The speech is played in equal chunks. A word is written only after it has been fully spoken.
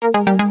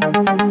Welcome,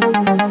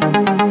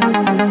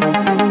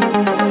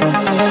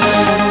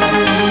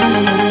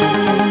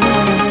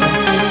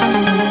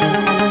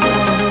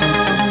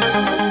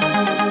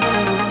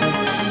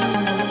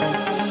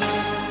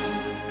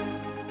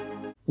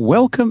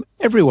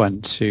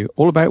 everyone, to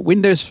All About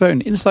Windows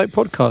Phone Insight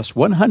Podcast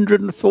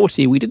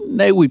 140. We didn't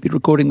know we'd be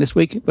recording this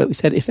week, but we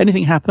said if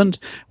anything happened,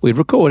 we'd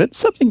record it.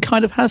 Something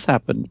kind of has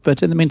happened.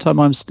 But in the meantime,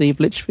 I'm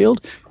Steve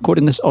Litchfield,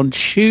 recording this on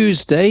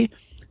Tuesday,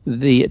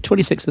 the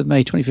 26th of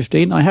May,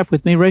 2015. I have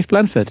with me Rafe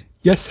Blanford.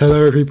 Yes,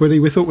 hello everybody.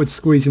 We thought we'd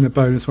squeeze in a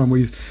bonus one.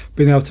 We've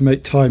been able to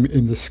make time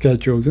in the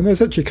schedules, and there's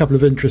actually a couple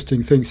of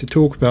interesting things to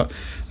talk about.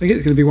 I think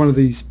it's going to be one of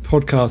these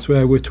podcasts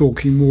where we're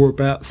talking more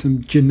about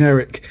some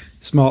generic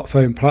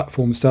smartphone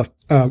platform stuff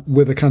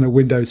with a kind of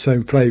Windows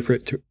Phone flavour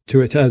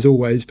to it as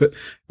always, but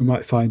we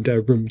might find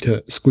room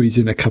to squeeze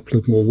in a couple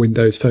of more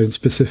Windows Phone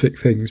specific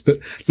things. But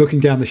looking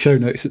down the show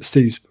notes that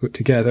Steve's put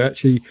together,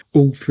 actually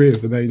all three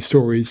of the main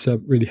stories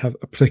really have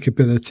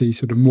applicability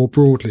sort of more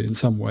broadly in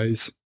some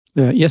ways.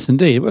 Yes,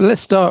 indeed. Well,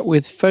 let's start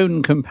with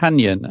Phone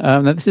Companion.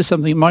 Now, this is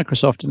something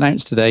Microsoft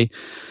announced today.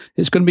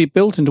 It's going to be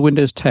built into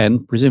Windows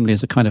 10, presumably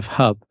as a kind of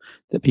hub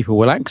that people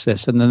will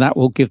access, and then that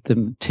will give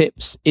them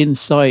tips,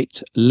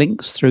 insight,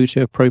 links through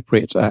to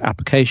appropriate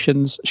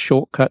applications,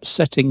 shortcuts,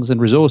 settings, and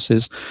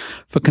resources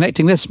for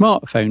connecting their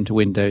smartphone to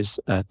Windows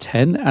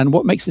 10. And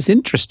what makes this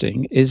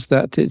interesting is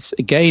that it's,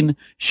 again,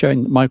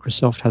 showing that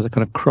Microsoft has a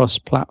kind of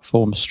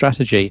cross-platform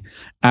strategy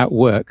at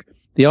work.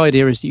 The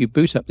idea is that you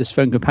boot up this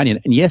Phone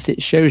Companion, and yes,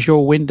 it shows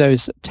your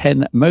Windows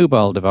 10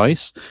 mobile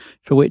device,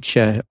 for which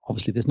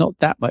obviously there's not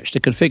that much to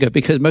configure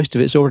because most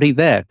of it's already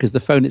there because the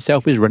phone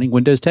itself is running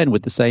Windows 10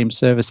 with the same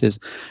services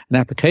and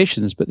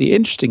applications. But the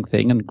interesting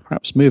thing, and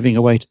perhaps moving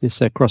away to this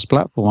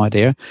cross-platform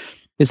idea,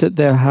 is that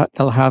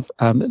they'll have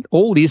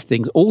all these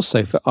things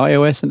also for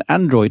iOS and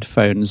Android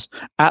phones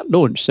at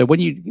launch. So when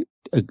you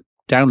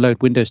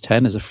download Windows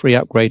 10 as a free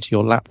upgrade to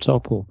your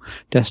laptop or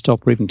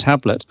desktop or even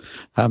tablet,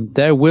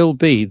 there will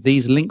be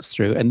these links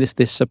through and this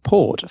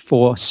support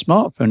for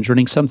smartphones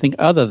running something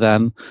other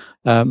than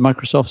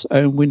Microsoft's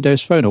own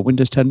Windows Phone or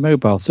Windows 10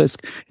 mobile. So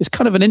it's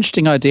kind of an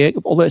interesting idea,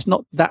 although it's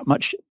not that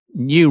much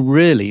new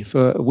really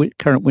for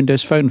current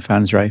Windows Phone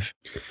fans, Rafe.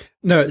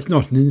 No, it's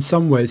not. And in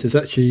some ways, there's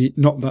actually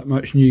not that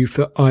much new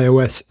for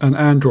iOS and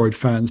Android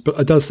fans. But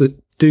I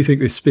do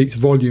think this speaks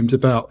volumes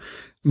about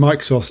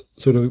Microsoft's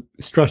sort of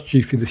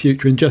strategy for the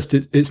future and just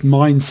its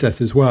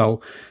mindset as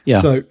well.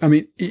 Yeah. So, I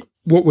mean,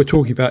 what we're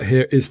talking about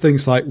here is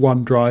things like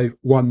OneDrive,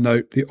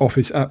 OneNote, the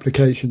Office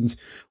applications.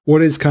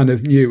 What is kind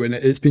of new, and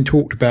it's been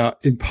talked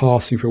about in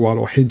passing for a while,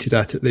 or hinted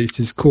at least,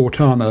 is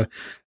Cortana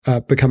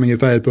becoming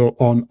available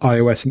on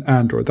iOS and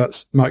Android.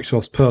 That's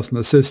Microsoft's personal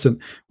assistant,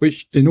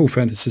 which in all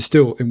fairness is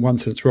still in one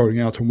sense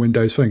rolling out on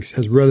Windows Phone because it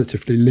has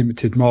relatively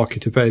limited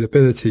market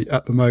availability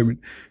at the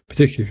moment,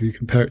 particularly if you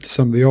compare it to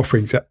some of the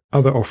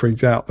other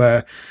offerings out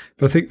there.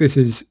 But I think this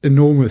is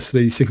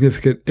enormously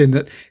significant in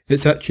that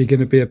it's actually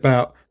going to be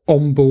about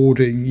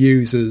onboarding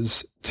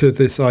users to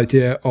this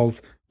idea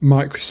of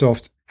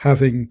Microsoft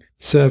having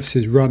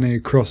services running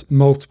across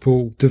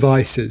multiple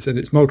devices, and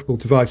it's multiple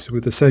devices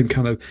with the same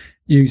kind of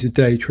user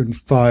data and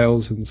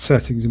files and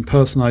settings and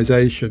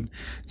personalization.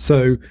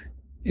 So,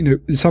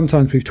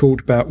 sometimes we've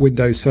talked about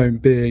Windows Phone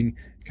being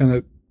kind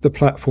of the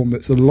platform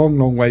that's a long,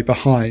 long way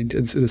behind,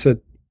 and sort of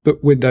said,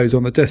 but Windows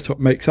on the desktop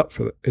makes up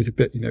for it a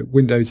bit.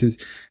 Windows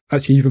is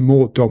actually even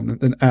more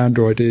dominant than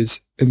Android is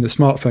in the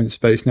smartphone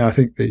space. Now, I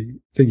think the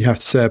thing you have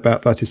to say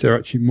about that is there are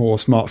actually more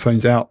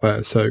smartphones out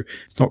there, so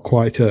it's not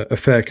quite a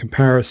fair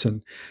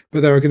comparison.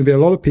 But there are going to be a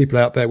lot of people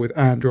out there with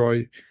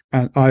Android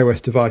and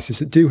iOS devices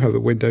that do have a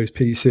Windows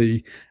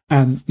PC,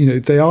 and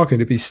they are going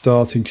to be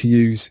starting to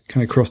use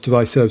kind of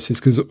cross-device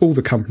services because all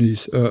the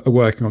companies are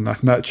working on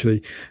that. And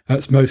actually,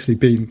 that's mostly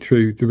been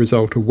through the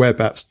result of web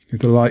apps,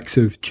 the likes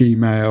of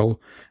Gmail,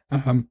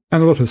 and a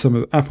lot of some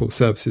of Apple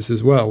services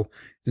as well.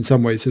 In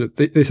some ways, sort of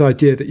this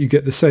idea that you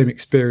get the same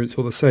experience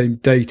or the same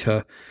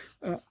data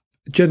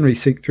generally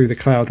sync through the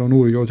cloud on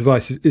all your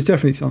devices is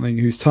definitely something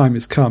whose time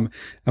has come.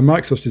 And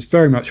Microsoft is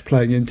very much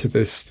playing into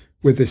this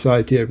with this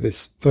idea of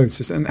this phone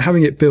system. And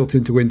having it built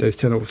into Windows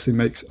 10 obviously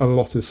makes a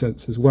lot of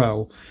sense as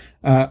well.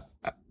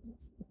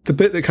 The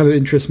bit that kind of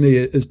interests me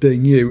as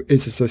being new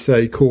is, as I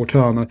say,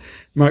 Cortana.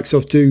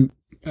 Microsoft do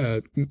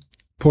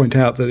point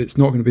out that it's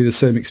not going to be the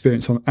same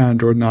experience on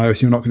Android and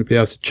iOS. You're not going to be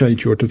able to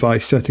change your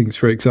device settings,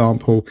 for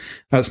example.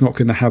 That's not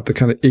going to have the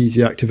kind of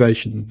easy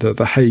activation,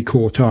 the Hey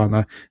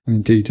Cortana, and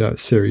indeed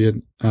Siri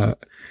and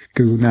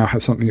Google now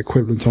have something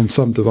equivalent on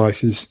some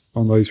devices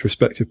on those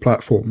respective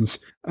platforms.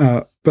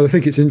 But I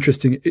think it's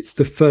interesting. It's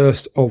the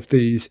first of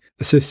these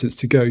assistants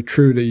to go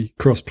truly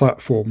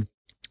cross-platform.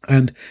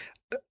 And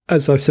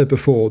as I've said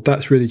before,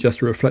 that's really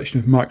just a reflection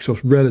of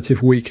Microsoft's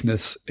relative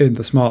weakness in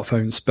the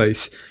smartphone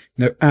space.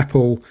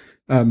 Apple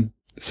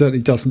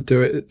certainly doesn't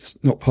do it. It's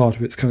not part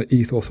of its kind of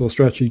ethos or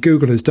strategy.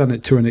 Google has done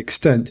it to an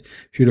extent,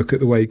 if you look at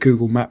the way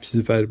Google Maps is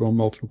available on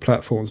multiple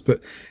platforms,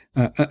 but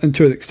and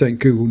to an extent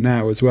Google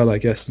Now as well, I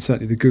guess, and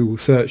certainly the Google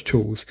search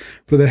tools,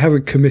 but they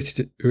haven't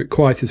committed to it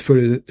quite as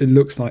fully as it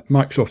looks like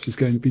Microsoft is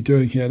going to be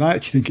doing here. And I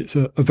actually think it's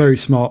a very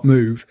smart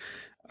move.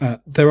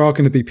 There are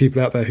going to be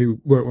people out there who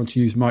won't want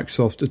to use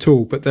Microsoft at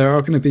all, but there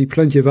are going to be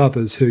plenty of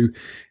others who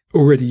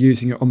already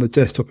using it on the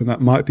desktop, and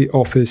that might be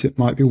Office, it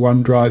might be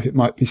OneDrive, it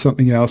might be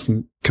something else,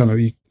 and kind of,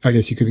 I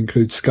guess you could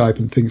include Skype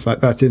and things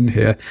like that in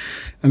here.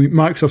 I mean,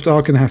 Microsoft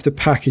are going to have to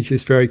package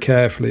this very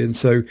carefully, and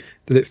so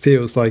that it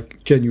feels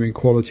like genuine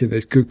quality and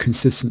there's good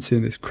consistency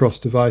in this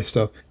cross-device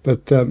stuff.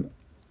 But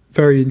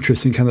very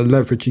interesting, kind of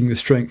leveraging the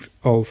strength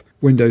of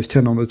Windows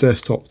 10 on the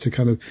desktop to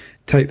kind of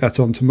take that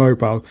onto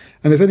mobile.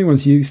 And if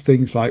anyone's used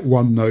things like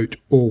OneNote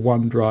or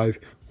OneDrive,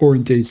 or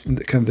indeed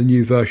kind of the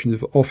new versions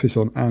of Office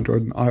on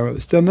Android and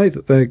iOS, they'll know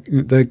that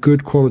they're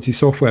good quality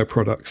software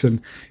products.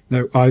 And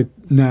I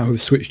now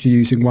have switched to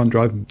using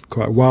OneDrive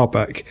quite a while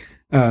back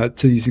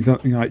to using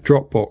something like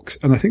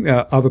Dropbox. And I think there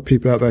are other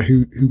people out there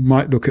who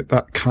might look at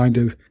that kind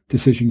of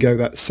decision, go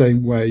that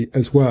same way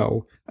as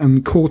well.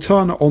 And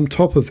Cortana on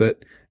top of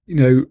it,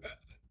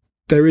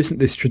 there isn't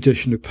this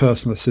tradition of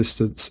personal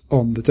assistants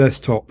on the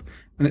desktop.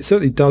 And it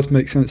certainly does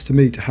make sense to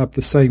me to have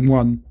the same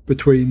one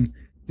between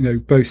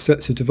both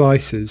sets of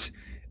devices.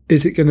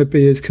 Is it going to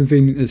be as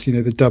convenient as,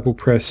 the double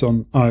press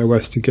on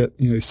iOS to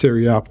get,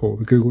 Siri up, or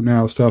the Google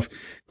Now stuff,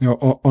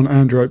 on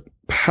Android?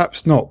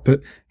 Perhaps not,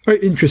 but very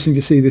interesting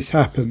to see this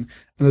happen.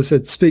 And as I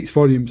said, speaks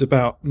volumes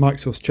about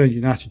Microsoft's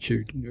changing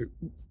attitude.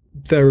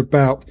 They're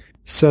about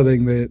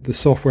selling the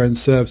software and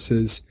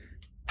services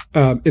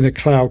in a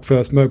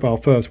cloud-first,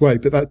 mobile-first way,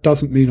 but that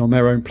doesn't mean on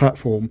their own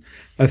platform.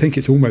 I think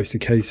it's almost a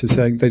case of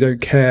saying they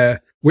don't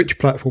care which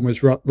platform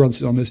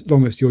runs it on as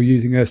long as you're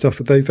using their stuff,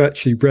 but they've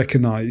actually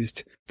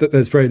recognised that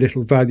there's very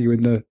little value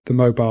in the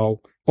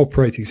mobile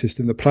operating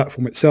system, the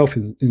platform itself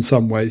in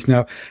some ways.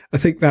 Now, I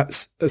think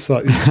that's a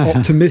slightly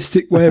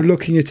optimistic way of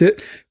looking at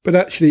it, but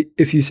actually,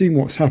 if you've seen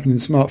what's happened in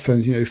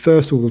smartphones,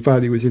 first of all, the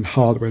value is in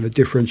hardware and the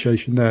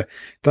differentiation there.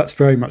 That's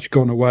very much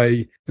gone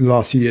away in the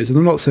last few years, and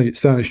I'm not saying it's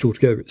vanished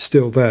altogether, it's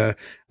still there.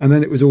 And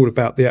then it was all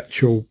about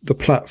the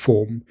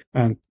platform,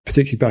 and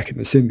particularly back in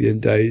the Symbian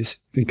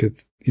days, think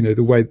of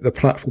the way that the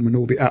platform and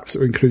all the apps that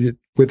were included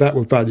with that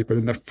were valuable,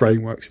 and the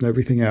frameworks and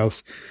everything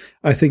else.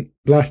 I think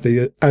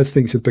latterly, as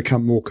things have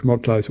become more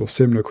commoditized or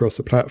similar across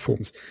the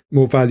platforms,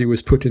 more value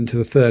was put into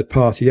the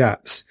third-party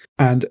apps.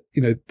 And,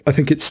 I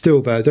think it's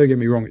still there. Don't get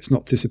me wrong, it's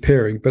not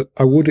disappearing, but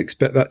I would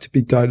expect that to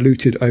be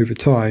diluted over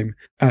time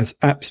as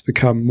apps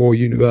become more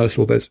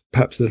universal. There's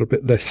perhaps a little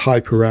bit less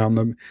hype around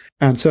them,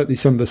 and certainly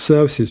some of the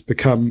services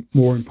become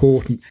more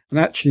important. And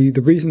actually,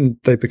 the reason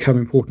they become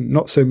important,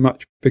 not so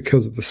much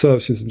because of the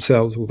services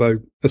themselves, although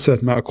a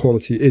certain amount of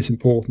quality is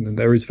important and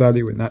there is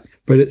value in that,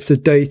 but it's the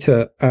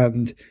data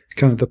and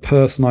kind of the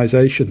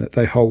personalization that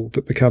they hold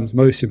that becomes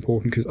most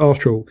important, because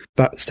after all,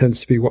 that tends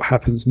to be what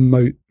happens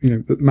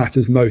that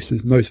matters most,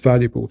 is most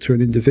valuable to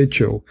an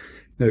individual.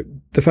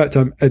 The fact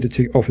I'm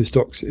editing Office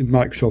docs in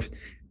Microsoft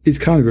is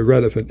kind of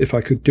irrelevant. If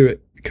I could do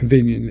it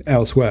conveniently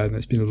elsewhere, and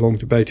there's been a long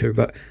debate over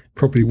that,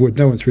 probably would.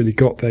 No one's really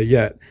got there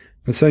yet.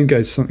 The same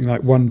goes for something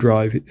like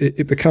OneDrive.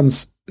 It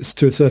becomes,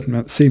 to a certain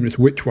amount, seamless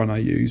which one I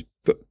use,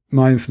 but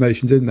my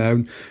information's in there.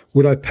 And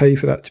would I pay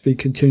for that to be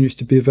continuous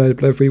to be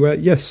available everywhere?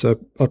 Yes, I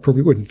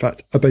probably would. In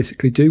fact, I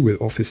basically do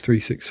with Office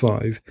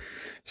 365.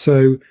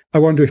 So I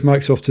wonder if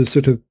Microsoft has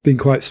sort of been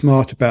quite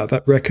smart about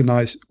that,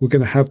 recognise we're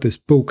going to have this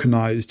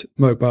balkanized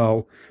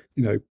mobile,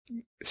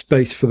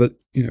 space for a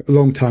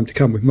long time to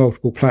come with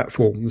multiple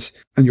platforms.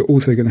 And you're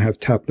also going to have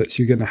tablets,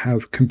 you're going to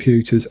have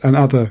computers and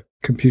other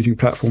computing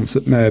platforms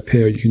that may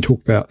appear. You can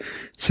talk about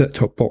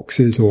set-top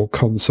boxes or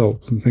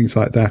consoles and things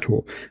like that,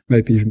 or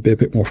maybe even be a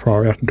bit more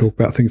far out and talk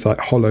about things like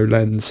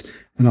HoloLens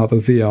and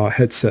other VR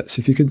headsets.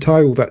 If you can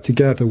tie all that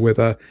together with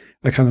a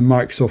kind of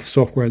Microsoft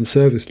software and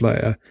service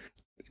layer,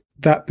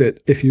 that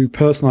bit, if you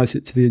personalize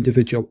it to the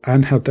individual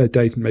and have their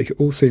data and make it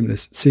all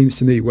seamless, seems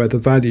to me where the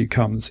value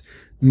comes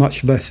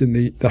much less in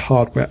the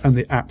hardware and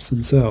the apps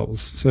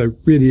themselves. So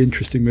really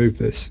interesting move,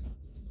 this.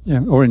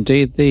 Yeah, or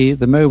indeed the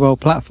mobile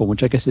platform,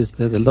 which I guess is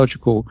the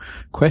logical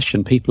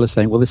question. People are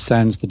saying, well, this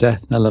sounds the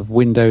death knell of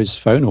Windows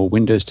Phone, or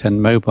Windows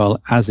 10 Mobile,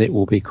 as it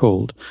will be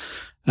called.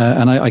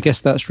 And I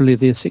guess that's really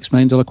the $6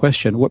 million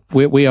question.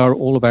 We are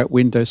all about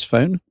Windows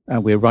Phone,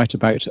 and we're right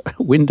about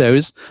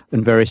Windows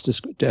and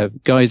various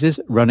guises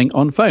running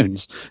on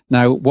phones.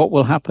 Now, what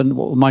will happen?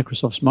 What will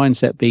Microsoft's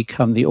mindset be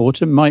come the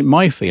autumn?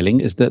 My feeling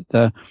is that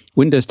the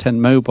Windows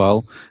 10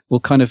 Mobile will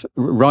kind of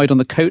ride on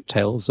the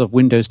coattails of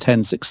Windows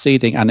 10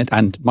 succeeding, and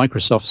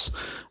Microsoft's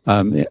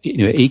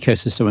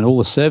ecosystem and all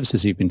the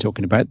services you've been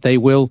talking about. They're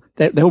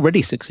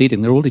already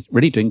succeeding. They're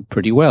already doing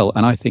pretty well.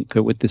 And I think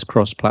that with this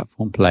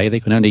cross-platform play, they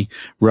can only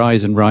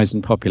rise and rise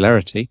in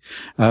popularity.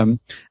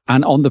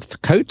 And on the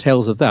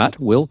coattails of that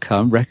will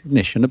come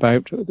recognition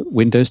about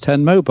Windows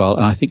 10 Mobile.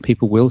 And I think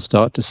people will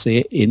start to see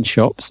it in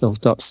shops. They'll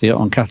start to see it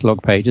on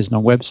catalog pages and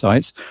on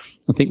websites.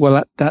 I think,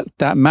 well,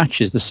 that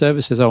matches the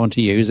services I want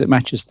to use. It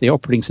matches the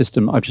operating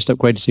system I've just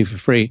upgraded to for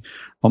free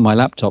on my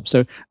laptop.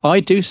 So I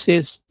do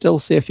still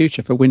see a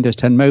future for Windows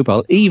 10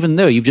 Mobile, even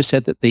though you've just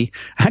said that the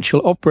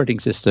actual operating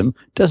system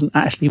doesn't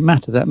actually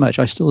matter that much.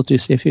 I still do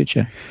see a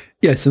future.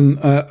 Yes, and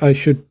I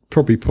should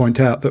probably point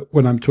out that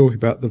when I'm talking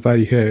about the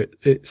value here,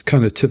 it's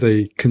kind of to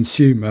the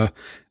consumer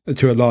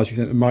to a large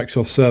extent, and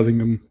Microsoft serving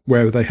them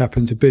wherever they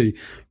happen to be.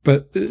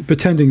 But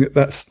pretending that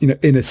that's,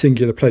 in a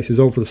singular place is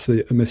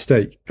obviously a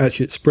mistake.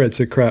 Actually, it spreads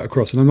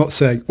across. And I'm not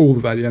saying all the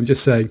value, I'm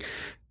just saying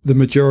the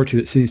majority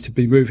of it seems to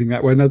be moving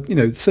that way. Now,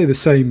 say the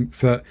same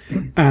for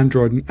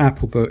Android and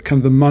Apple, but kind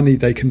of the money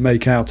they can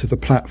make out of the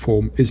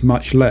platform is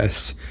much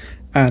less.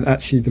 And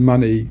actually the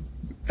money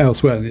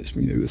elsewhere, and it's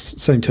the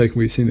same token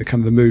we've seen the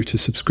kind of the move to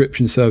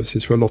subscription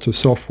services for a lot of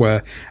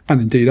software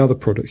and indeed other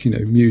products,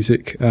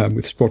 music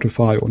with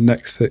Spotify or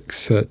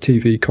Netflix for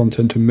TV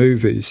content and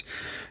movies.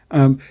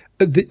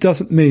 It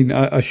doesn't mean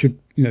I should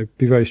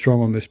be very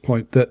strong on this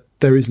point that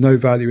there is no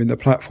value in the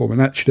platform,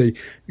 and actually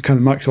kind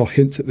of Microsoft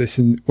hints at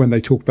this when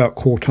they talk about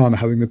Cortana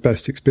having the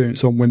best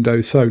experience on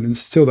Windows Phone, and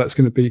still that's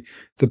going to be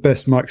the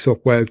best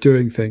Microsoft way of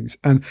doing things.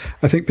 And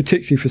I think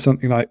particularly for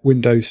something like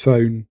Windows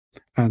Phone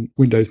and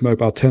Windows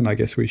Mobile 10, I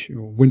guess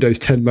or Windows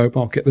 10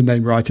 Mobile, get the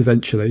name right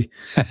eventually.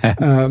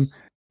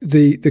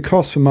 The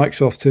cost for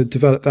Microsoft to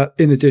develop that,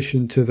 in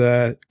addition to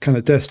their kind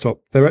of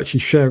desktop, they're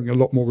actually sharing a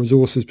lot more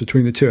resources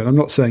between the two. And I'm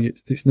not saying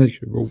it's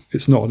negligible.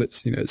 It's not.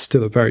 It's it's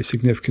still a very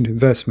significant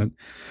investment.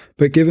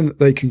 But given that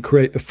they can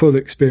create the full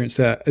experience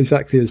there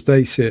exactly as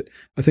they sit,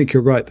 I think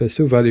you're right. There's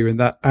still value in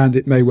that, and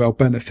it may well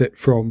benefit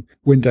from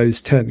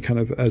Windows 10 kind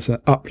of as an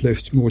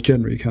uplift more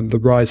generally, kind of the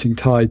rising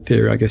tide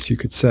theory, I guess you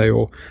could say,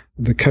 or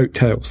the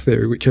coattails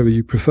theory, whichever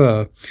you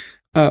prefer.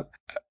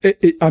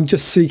 I'm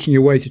just seeking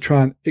a way to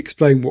try and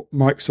explain what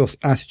Microsoft's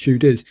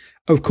attitude is.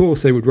 Of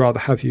course, they would rather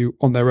have you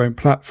on their own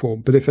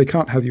platform, but if they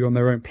can't have you on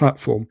their own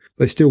platform,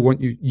 they still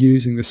want you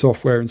using the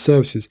software and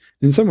services.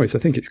 In some ways, I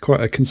think it's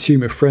quite a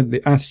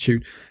consumer-friendly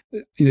attitude.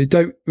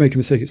 Don't make a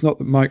mistake. It's not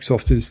that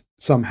Microsoft is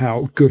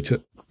somehow good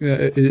at,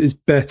 it is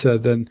better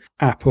than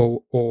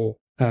Apple or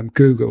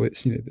Google.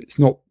 It's it's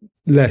not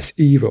less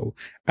evil.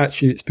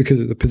 Actually, it's because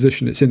of the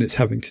position it's in, it's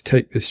having to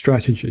take this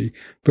strategy.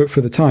 But for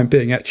the time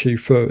being, actually,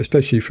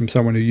 especially from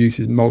someone who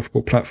uses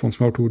multiple platforms,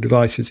 multiple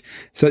devices,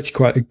 it's actually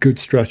quite a good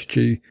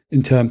strategy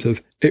in terms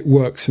of it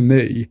works for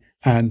me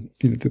and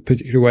the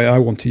particular way I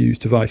want to use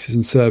devices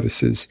and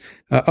services.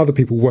 Other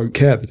people won't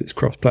care that it's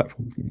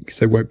cross-platform because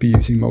they won't be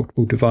using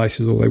multiple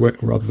devices, or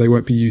they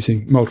won't be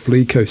using multiple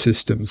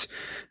ecosystems.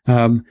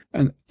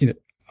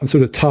 I'm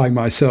sort of tying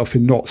myself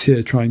in knots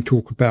here trying to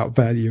talk about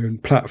value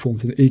and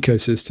platforms and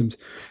ecosystems.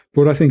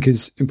 But what I think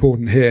is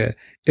important here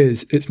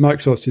is it's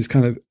Microsoft is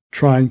kind of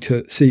trying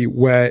to see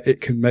where it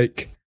can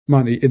make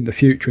money in the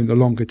future, in the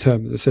longer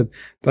term. As I said,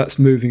 that's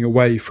moving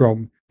away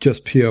from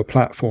just pure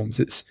platforms.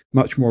 It's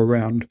much more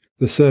around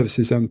the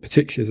services, and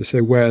particularly, as I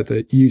say, where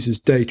the user's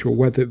data or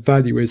where the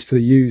value is for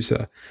the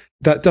user.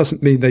 That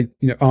doesn't mean they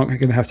aren't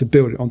going to have to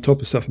build it on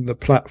top of stuff, and the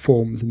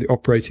platforms and the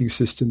operating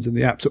systems and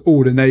the apps are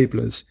all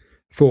enablers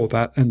for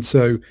that, and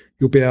so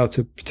you'll be able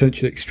to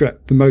potentially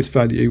extract the most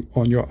value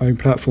on your own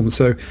platform.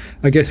 So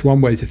I guess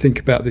one way to think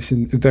about this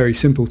in very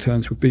simple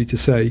terms would be to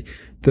say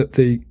that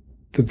the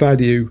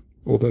value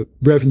or the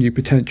revenue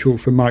potential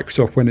for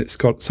Microsoft when it's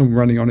got someone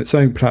running on its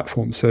own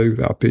platform, so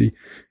that'll be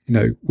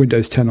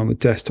Windows 10 on the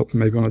desktop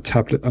and maybe on a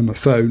tablet on the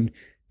phone,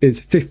 is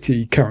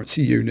 50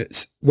 currency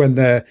units. When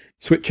they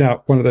switch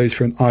out one of those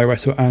for an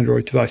iOS or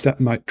Android device, that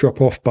might drop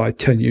off by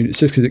 10 units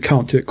just because it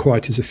can't do it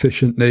quite as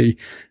efficiently.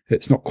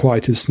 It's not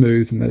quite as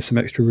smooth, and there's some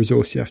extra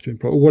resource you have to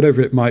employ, or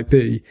whatever it might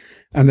be.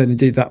 And then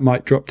indeed that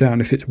might drop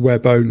down if it's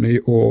web only,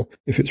 or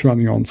if it's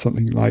running on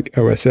something like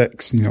OS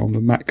X, on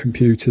the Mac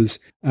computers.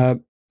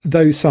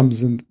 Those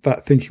sums and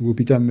that thinking will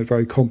be done in a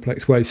very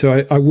complex way.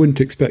 So I wouldn't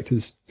expect,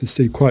 as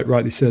Steve quite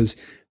rightly says,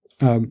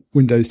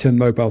 Windows 10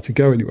 Mobile to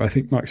go anywhere. I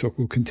think Microsoft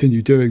will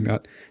continue doing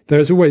that. There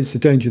is always the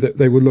danger that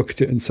they will look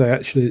at it and say,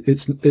 actually,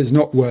 it's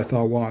not worth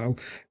our while.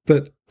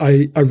 But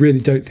I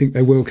really don't think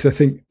they will, because I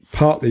think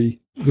partly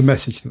the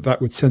message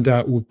that would send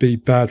out would be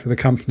bad for the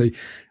company.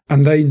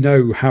 And they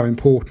know how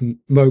important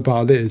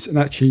mobile is. And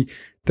actually,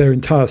 their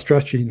entire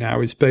strategy now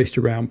is based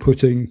around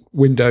putting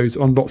Windows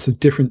on lots of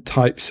different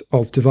types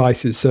of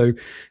devices. So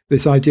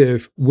this idea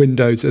of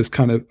Windows as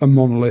kind of a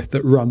monolith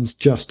that runs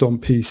just on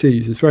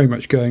PCs is very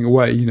much going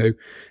away.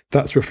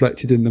 That's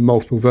reflected in the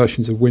multiple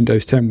versions of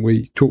Windows 10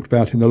 we talked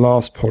about in the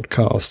last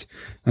podcast.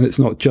 And it's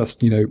not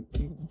just,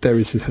 there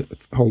is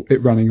a whole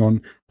it running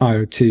on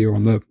IoT or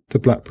on the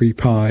BlackBerry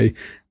Pi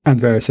and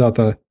various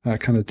other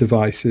kind of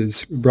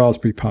devices,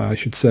 Raspberry Pi, I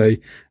should say,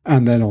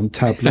 and then on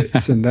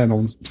tablets and then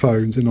on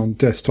phones and on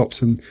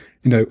desktops and,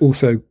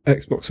 also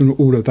Xbox and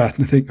all of that.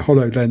 And I think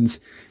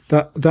HoloLens,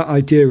 that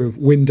idea of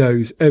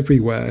Windows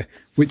everywhere,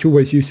 which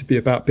always used to be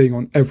about being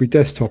on every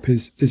desktop,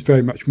 is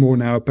very much more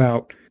now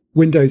about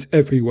Windows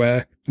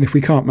everywhere. And if we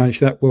can't manage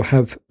that, we'll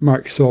have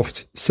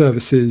Microsoft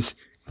services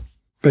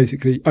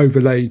basically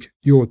overlaid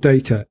your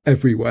data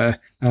everywhere.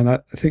 And I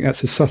think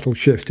that's a subtle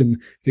shift.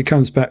 And it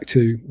comes back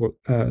to what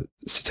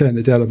Satya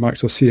Nadella,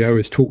 Microsoft CEO,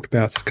 has talked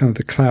about as kind of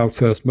the cloud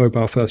first,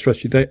 mobile first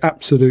strategy. They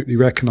absolutely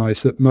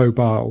recognize that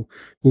mobile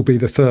will be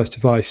the first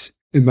device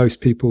in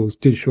most people's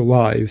digital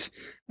lives.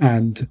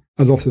 And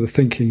a lot of the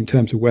thinking in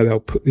terms of where they'll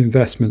put the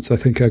investments, I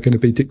think, are going to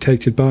be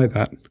dictated by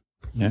that.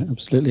 Yeah,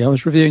 absolutely. I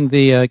was reviewing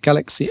the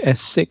Galaxy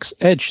S6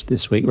 Edge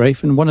this week,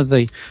 Rafe, and one of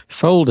the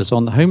folders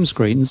on the home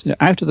screens,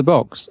 out of the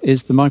box,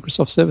 is the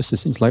Microsoft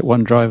services, things like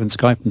OneDrive and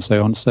Skype and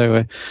so on.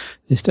 So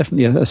it's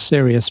definitely a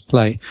serious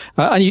play.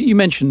 And you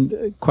mentioned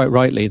quite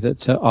rightly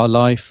that our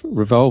life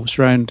revolves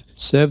around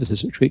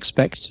services, which we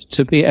expect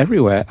to be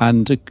everywhere.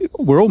 And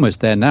we're almost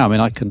there now. I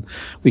mean,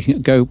 we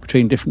can go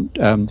between different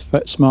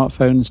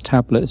smartphones,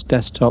 tablets,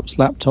 desktops,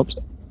 laptops,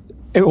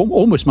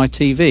 almost my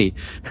TV,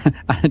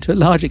 and to a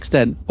large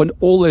extent, on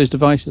all those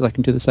devices I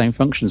can do the same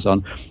functions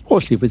on,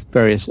 obviously with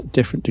various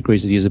different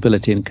degrees of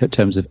usability in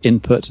terms of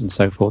input and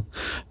so forth.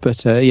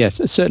 But yes,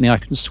 certainly I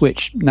can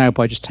switch now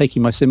by just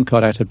taking my SIM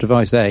card out of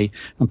device A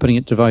and putting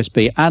it to device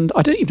B. And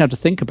I don't even have to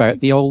think about in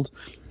the old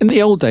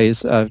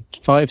days,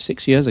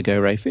 5-6 years ago,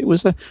 Rafe, it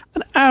was an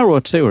hour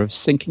or two of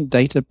syncing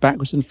data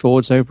backwards and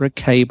forwards over a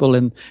cable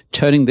and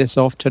turning this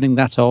off, turning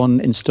that on,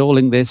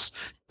 installing this,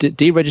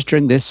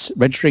 deregistering this,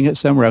 registering it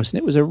somewhere else, and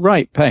it was a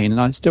right pain,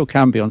 and I still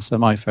can be on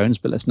some iPhones,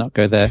 but let's not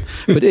go there.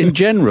 But in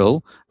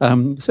general,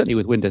 certainly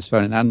with Windows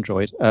Phone and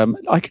Android,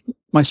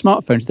 my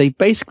smartphones, they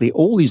basically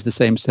all use the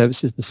same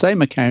services, the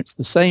same accounts,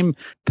 the same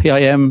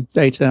PIM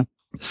data,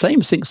 the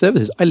same sync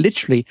services. I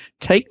literally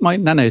take my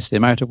nano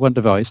SIM out of one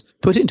device,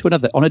 put it into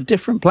another on a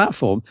different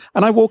platform,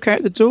 and I walk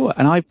out the door,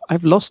 and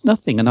I've lost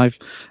nothing. And I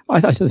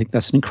think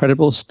that's an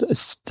incredible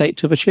state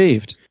to have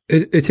achieved.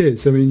 It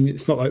is. I mean,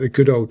 it's not like the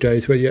good old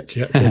days where you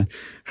actually had to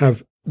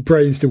have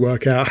brains to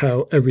work out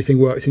how everything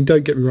works. And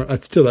don't get me wrong, I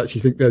still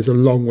actually think there's a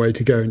long way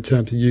to go in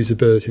terms of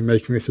usability and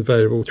making this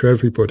available to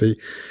everybody.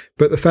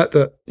 But the fact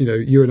that,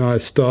 you and I are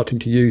starting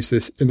to use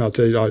this in our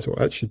daily lives,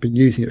 or actually been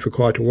using it for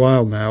quite a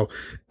while now,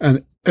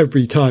 and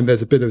every time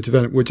there's a bit of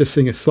development, we're just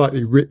seeing a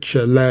slightly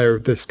richer layer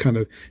of this kind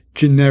of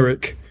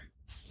generic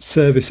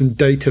service and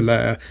data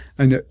layer.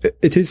 And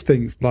it is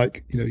things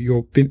like,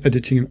 you've been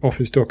editing an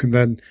Office doc and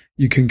then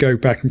you can go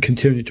back and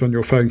continue it on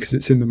your phone because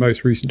it's in the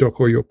most recent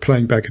doc, or you're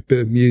playing back a bit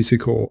of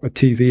music or a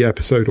TV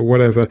episode or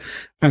whatever.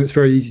 And it's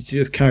very easy to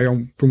just carry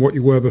on from what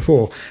you were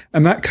before.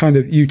 And that kind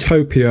of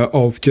utopia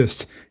of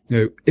just,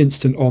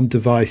 instant on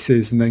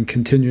devices and then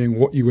continuing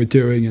what you were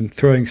doing and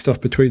throwing stuff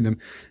between them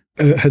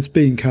has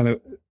been kind of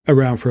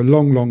around for a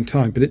long, long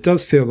time. But it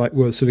does feel like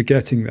we're sort of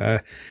getting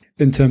there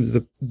in terms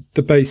of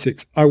the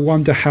basics. I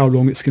wonder how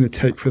long it's going to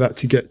take for that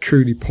to get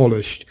truly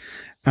polished.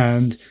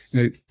 And,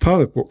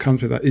 part of what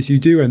comes with that is you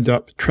do end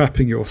up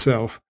trapping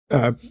yourself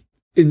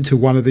into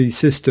one of these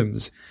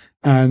systems.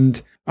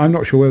 And I'm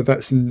not sure whether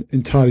that's an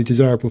entirely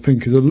desirable thing,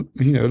 because, a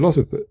lot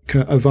of the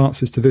kind of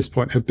advances to this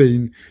point have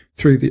been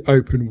through the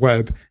open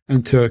web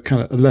and to a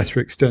kind of a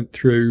lesser extent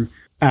through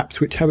apps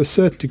which have a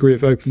certain degree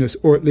of openness,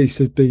 or at least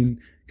have been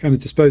kind of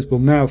disposable.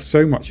 Now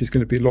so much is going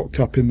to be locked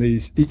up in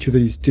each of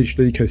these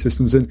digital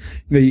ecosystems, and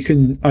you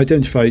can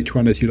identify each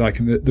one as you like,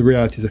 and the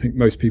reality is I think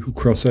most people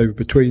cross over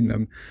between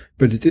them,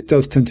 but it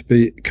does tend to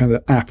be kind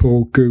of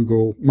Apple,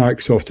 Google,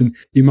 Microsoft, and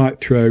you might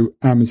throw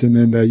Amazon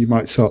in there. You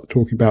might start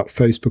talking about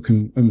Facebook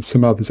and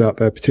some others out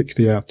there,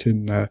 particularly out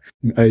in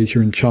Asia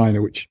and China,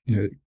 which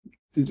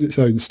is its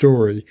own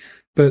story.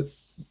 But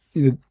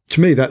to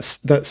me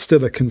that's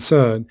still a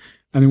concern,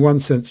 and in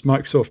one sense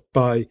Microsoft,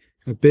 by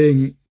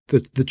being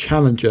the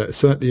challenger,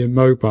 certainly in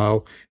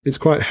mobile, it's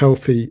quite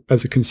healthy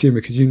as a consumer,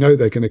 because they're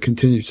going to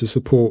continue to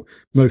support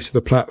most of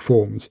the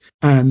platforms.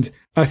 And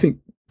I think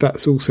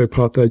that's also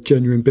part of their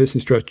genuine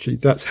business strategy.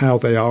 That's how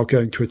they are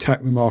going to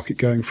attack the market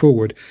going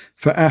forward.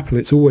 For Apple,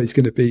 it's always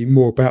going to be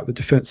more about the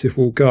defensive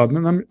walled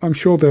garden. And I'm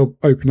sure they'll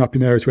open up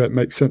in areas where it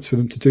makes sense for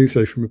them to do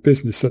so from a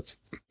business sense,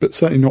 but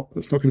certainly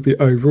that's not going to be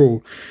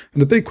overall.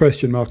 And the big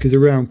question mark is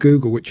around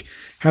Google, which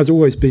has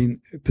always been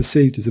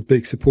perceived as a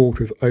big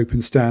supporter of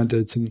open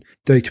standards and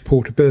data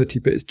portability,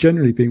 but it's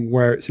generally been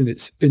where it's in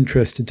its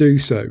interest to do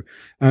so.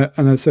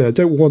 And I say, I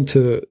don't want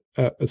to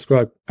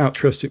ascribe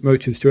altruistic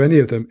motives to any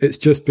of them. It's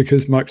just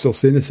because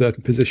Microsoft's in a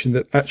certain position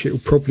that actually it will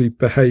probably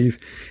behave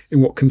in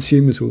what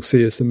consumers will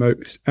see as the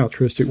most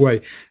altruistic way.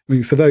 I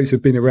mean, for those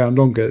who've been around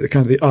longer,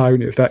 the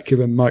irony of that,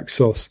 given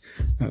Microsoft's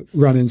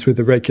run-ins with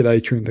the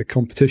regulator and the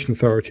competition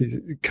authorities,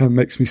 it kind of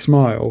makes me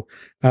smile.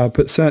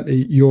 But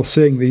certainly you're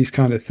seeing these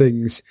kind of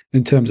things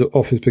in terms of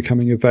Office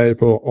becoming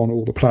available on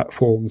all the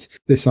platforms.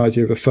 This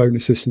idea of a phone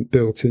assistant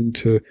built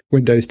into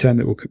Windows 10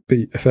 that will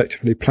be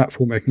effectively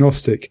platform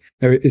agnostic.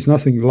 It is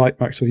nothing like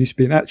Microsoft used to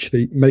be, and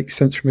actually makes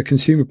sense from a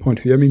consumer point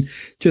of view. I mean,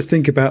 just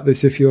think about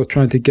this. If you're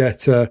trying to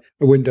get a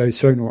Windows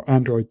Phone or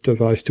Android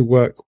device to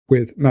work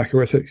with Mac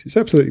OS X, it's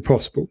absolutely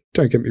possible.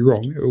 Don't get me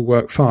wrong, it will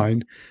work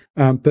fine.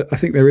 But I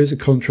think there is a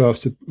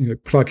contrast to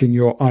plugging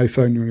your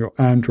iPhone or your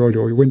Android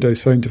or your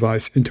Windows Phone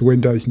device into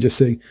Windows and just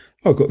saying,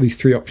 I've got these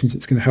three options.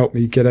 It's going to help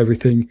me get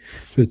everything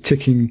sort of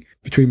ticking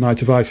between my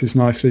devices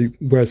nicely,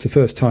 whereas the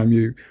first time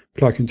you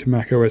plug into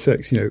Mac OS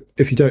X,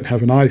 if you don't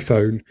have an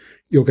iPhone,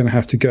 you're going to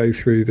have to go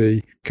through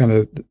the kind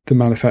of the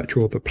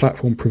manufacturer or the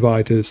platform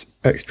providers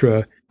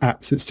extra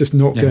apps. It's just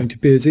not going to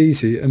be as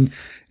easy. And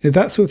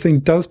that sort of thing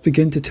does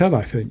begin to tell,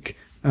 I think.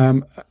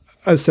 As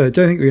I say, I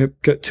don't think we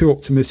get too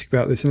optimistic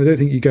about this, and I don't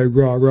think you go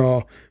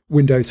rah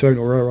Windows Phone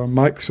or rah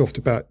Microsoft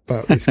about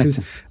this, because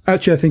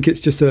actually I think it's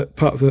just a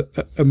part of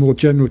a more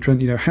general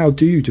trend. How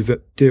do you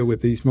deal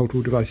with these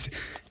multiple devices?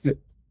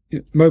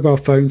 Mobile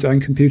phones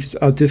and computers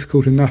are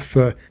difficult enough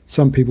for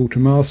some people to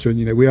master,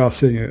 and we are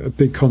seeing a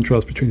big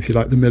contrast between, if you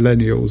like, the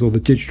millennials or the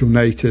digital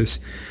natives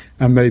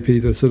and maybe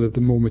the sort of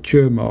the more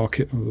mature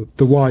market, or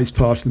the wise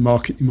part of the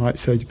market, you might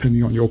say,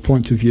 depending on your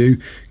point of view,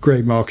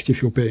 grey market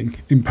if you're being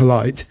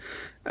impolite.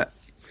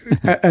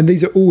 And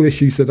these are all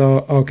issues that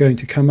are going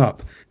to come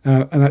up.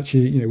 And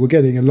actually, we're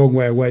getting a long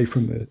way away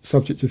from the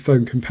subject of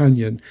Phone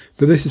Companion,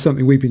 but this is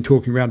something we've been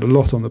talking around a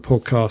lot on the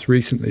podcast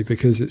recently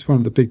because it's one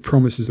of the big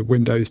promises of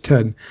Windows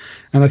 10.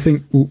 And I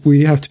think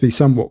we have to be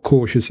somewhat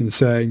cautious in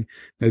saying,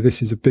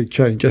 this is a big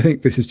change. I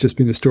think this has just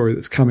been a story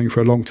that's coming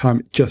for a long time.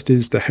 It just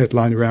is the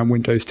headline around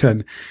Windows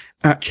 10.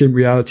 Actually, in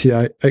reality,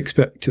 I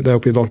expect that there'll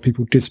be a lot of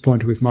people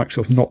disappointed with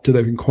Microsoft not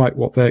delivering quite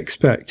what they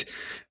expect.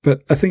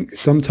 But I think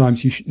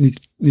sometimes you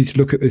need to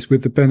look at this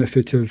with the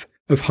benefit of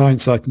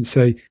hindsight and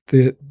say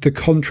the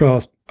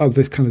contrast of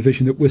this kind of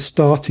vision that we're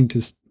starting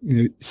to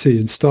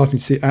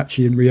see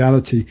actually in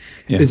reality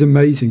is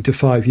amazing to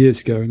 5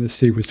 years ago. And as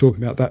Steve was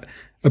talking about, that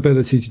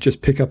ability to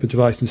just pick up a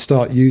device and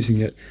start using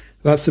it,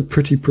 that's a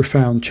pretty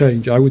profound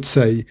change. I would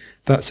say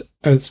that's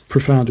as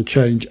profound a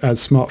change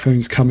as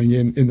smartphones coming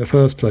in the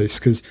first place,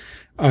 because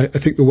I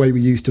think the way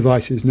we use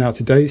devices now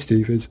today,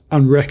 Steve, is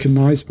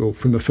unrecognizable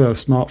from the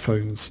first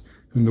smartphones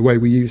and the way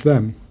we use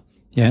them.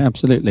 Yeah,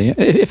 absolutely.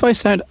 If I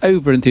sound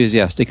over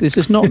enthusiastic, this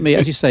is not me,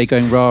 as you say,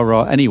 going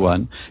rah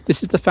anyone.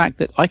 This is the fact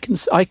that I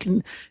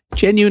can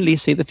genuinely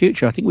see the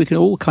future. I think we can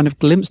all kind of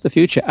glimpse the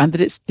future, and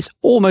that it's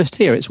almost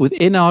here. It's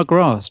within our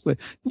grasp.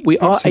 We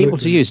are able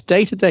to use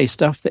day-to-day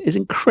stuff that is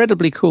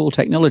incredibly cool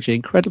technology,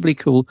 incredibly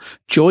cool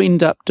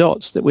joined up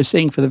dots that we're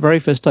seeing for the very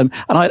first time.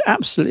 And I'd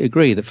absolutely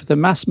agree that for the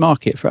mass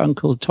market, for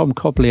Uncle Tom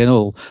Cobley and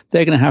all,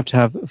 they're going to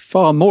have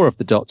far more of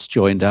the dots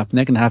joined up, and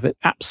they're going to have it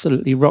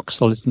absolutely rock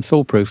solid and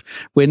foolproof.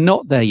 We're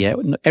not there yet.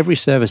 Every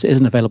service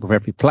isn't available for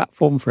every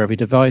platform, for every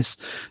device,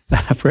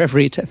 for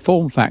every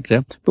form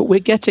factor, but we're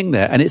getting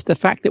there. And it's the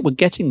fact that we're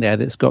getting there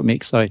that's got me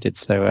excited.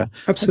 So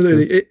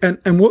absolutely.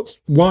 And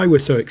why we're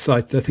so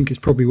excited, I think, is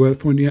probably worth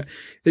pointing out.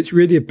 It's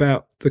really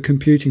about the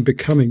computing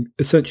becoming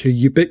essentially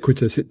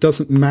ubiquitous. It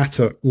doesn't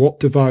matter what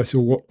device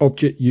or what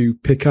object you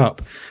pick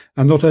up.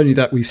 And not only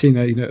that, we've seen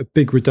a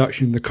big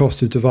reduction in the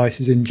cost of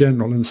devices in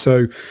general. And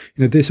so,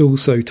 this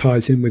also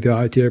ties in with the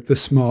idea of the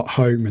smart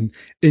home and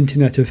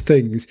Internet of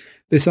Things.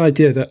 This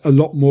idea that a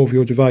lot more of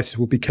your devices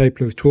will be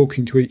capable of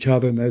talking to each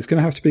other, and there's going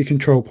to have to be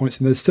control points,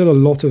 and there's still a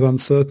lot of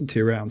uncertainty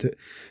around it.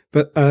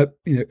 But,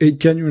 it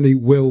genuinely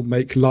will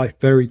make life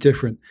very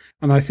different.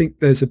 And I think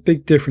there's a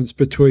big difference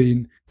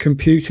between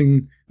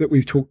computing that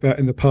we've talked about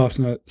in the past,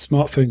 and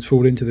smartphones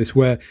fall into this,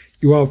 where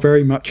you are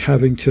very much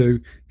having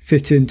to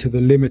fit into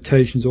the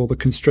limitations or the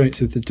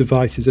constraints of the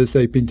devices as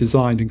they've been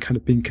designed and kind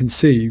of been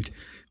conceived.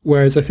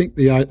 Whereas I think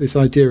this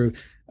idea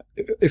of,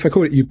 if I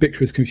call it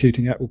ubiquitous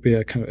computing, that will be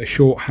a kind of a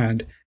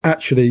shorthand.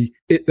 Actually,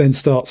 it then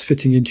starts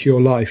fitting into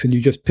your life and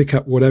you just pick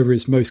up whatever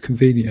is most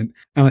convenient.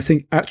 And I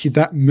think actually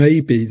that may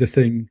be the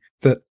thing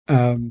that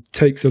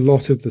takes a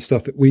lot of the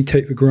stuff that we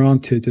take for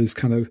granted as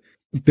kind of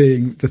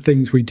being the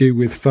things we do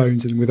with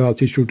phones and with our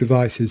digital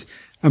devices,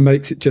 and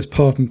makes it just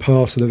part and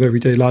parcel of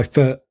everyday life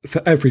for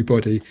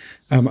everybody.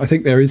 I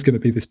think there is going to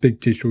be this big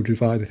digital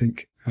divide. I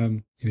think,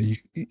 you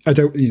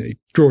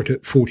draw it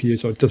at 40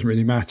 years old, it doesn't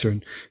really matter.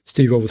 And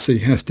Steve obviously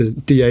has to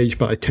de-age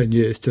by 10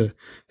 years to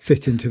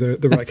fit into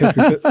the right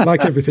category. But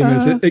like everything,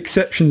 there's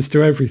exceptions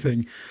to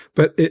everything.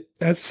 But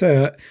as I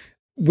say,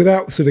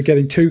 without sort of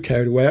getting too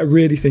carried away, I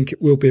really think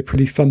it will be a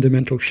pretty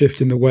fundamental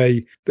shift in the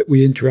way that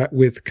we interact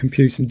with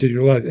computers and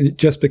digital life, and it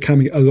just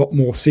becoming a lot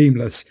more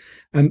seamless.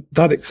 And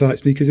that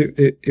excites me because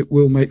it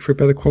will make for a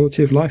better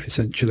quality of life,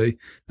 essentially.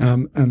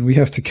 And we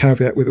have to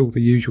caveat with all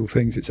the usual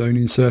things. It's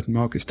only in certain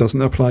markets,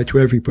 doesn't apply to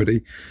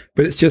everybody.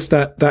 But it's just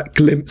that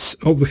glimpse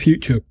of the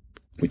future,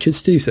 which, as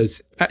Steve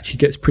says, actually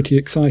gets pretty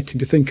exciting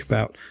to think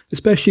about,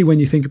 especially when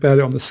you think about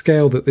it on the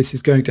scale that this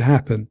is going to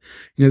happen.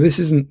 This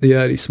isn't the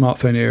early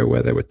smartphone era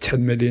where there were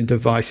 10 million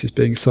devices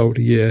being sold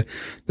a year.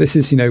 This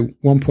is,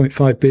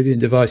 1.5 billion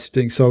devices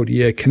being sold a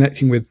year,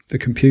 connecting with the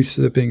computers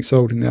that are being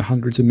sold in their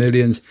hundreds of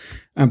millions,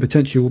 and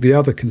potentially all the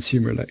other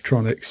consumer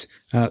electronics.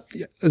 As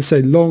I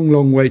say,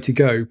 long way to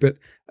go. But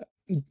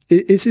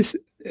is this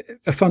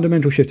a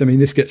fundamental shift? I mean,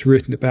 this gets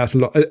written about a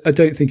lot. I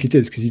don't think it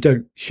is, because you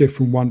don't shift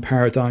from one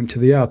paradigm to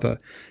the other.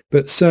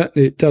 But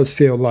certainly it does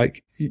feel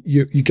like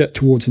you get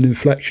towards an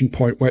inflection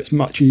point where it's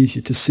much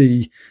easier to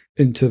see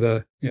into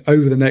the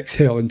over the next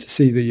hill and to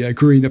see the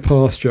greener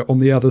pasture on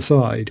the other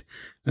side.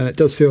 And it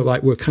does feel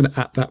like we're kind of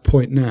at that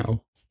point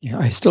now. Yeah,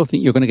 I still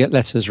think you're going to get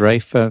letters,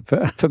 Rafe,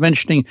 for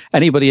mentioning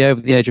anybody over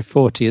the age of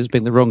 40 as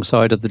being the wrong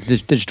side of the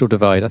digital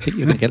divide. I think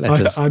you're going to get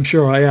letters. I'm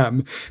sure I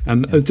am.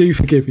 And do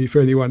forgive me for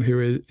anyone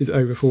who is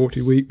over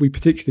 40. We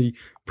particularly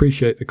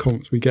appreciate the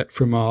comments we get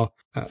from our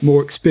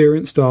more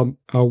experienced, our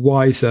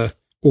wiser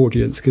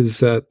audience, because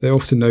they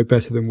often know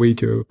better than we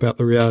do about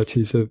the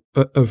realities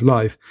of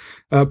life.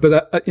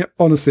 But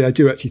honestly, I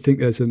do actually think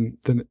there's an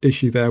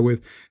issue there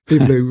with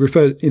people who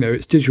refer,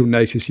 it's digital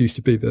natives used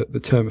to be the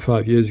term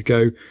 5 years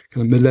ago.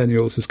 Kind of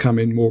millennials has come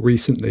in more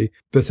recently.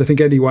 But I think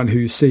anyone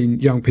who's seen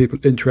young people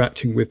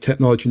interacting with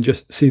technology and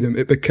just see them,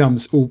 it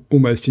becomes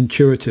almost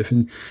intuitive.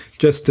 And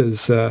just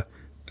as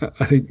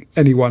I think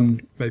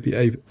anyone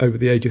maybe over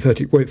the age of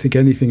 30 won't think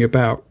anything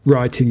about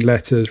writing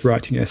letters,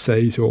 writing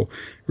essays, or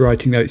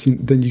writing notes.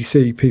 And then you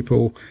see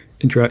people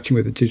interacting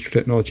with the digital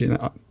technology, and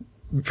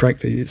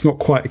frankly, it's not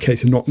quite a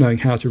case of not knowing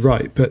how to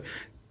write, but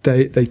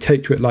they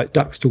take to it like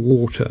ducks to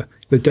water.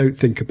 They don't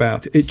think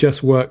about it. It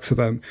just works for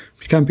them,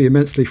 which can be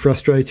immensely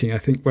frustrating. I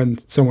think when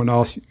someone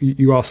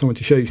you ask someone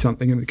to show you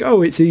something and they go,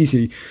 oh, it's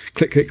easy,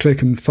 click, click,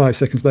 click, and 5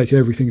 seconds later,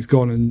 everything's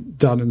gone and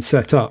done and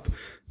set up.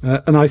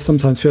 And I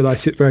sometimes feel I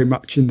sit very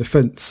much in the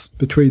fence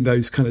between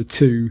those kind of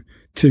two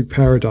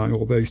paradigm,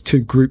 or those two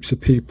groups of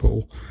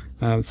people.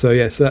 So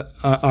yes,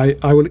 I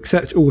will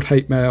accept all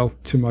hate mail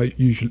to my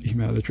usual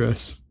email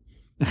address.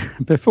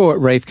 Before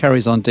Rafe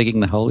carries on digging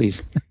the hole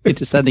he's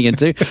descending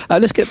into,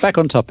 let's get back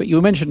on topic.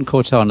 You mentioned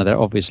Cortana there,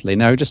 obviously.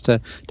 Now, just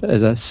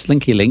as a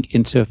slinky link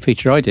into a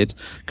feature I did,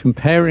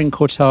 comparing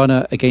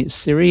Cortana against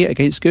Siri,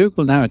 against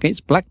Google, now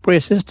against BlackBerry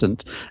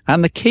Assistant.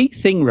 And the key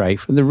thing,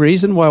 Rafe, and the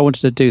reason why I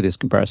wanted to do this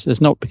comparison is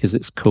not because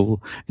it's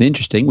cool and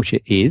interesting, which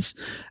it is,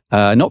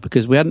 not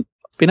because we hadn't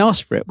been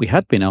asked for it. We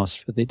had been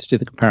asked to do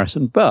the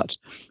comparison, but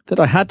that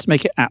I had to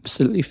make it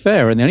absolutely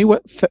fair. And the only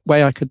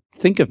way I could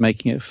think of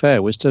making it fair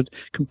was to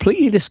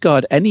completely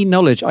discard any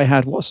knowledge I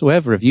had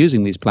whatsoever of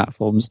using these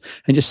platforms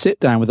and just sit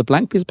down with a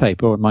blank piece of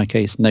paper, or in my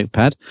case,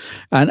 notepad,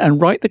 and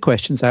write the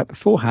questions out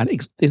beforehand,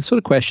 the sort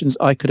of questions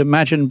I could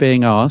imagine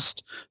being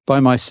asked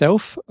by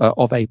myself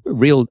of a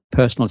real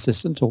personal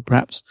assistant, or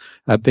perhaps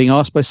being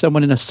asked by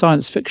someone in a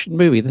science fiction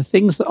movie, the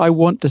things that I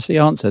want to see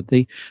answered,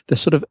 the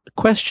sort of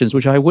questions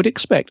which I would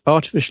expect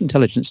artificial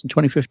intelligence in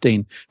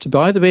 2015 to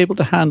either be able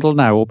to handle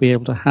now or be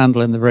able to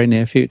handle in the very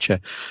near future.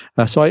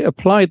 So I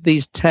applied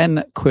these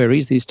 10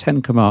 queries, these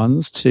 10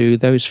 commands to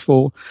those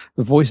 4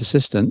 voice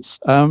assistants.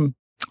 I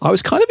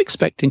was kind of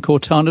expecting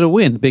Cortana to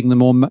win, being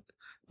the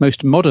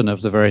most modern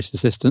of the various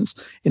assistants.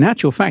 In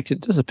actual fact,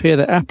 it does appear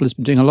that Apple has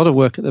been doing a lot of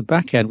work at the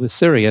back end with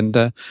Siri, and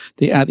the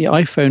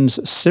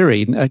iPhone's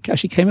Siri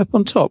actually came up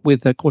on top,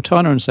 with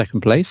Cortana in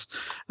second place,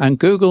 and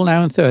Google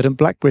now in third, and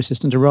BlackBerry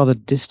Assistant a rather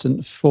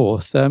distant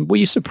fourth. Were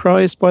you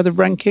surprised by the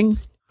ranking?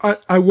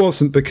 I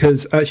wasn't,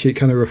 because actually it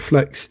kind of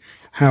reflects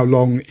how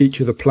long each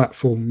of the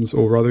platforms,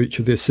 or rather each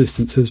of the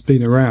assistants, has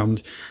been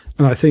around.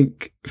 And I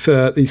think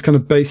for these kind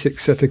of basic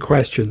set of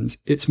questions,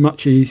 it's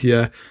much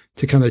easier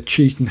to kind of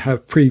cheat and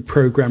have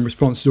pre-programmed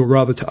responses, or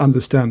rather to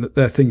understand that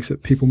they're things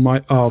that people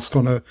might ask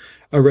on a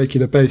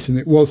regular basis. And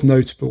it was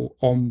notable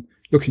on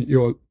looking at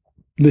your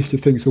list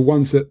of things, the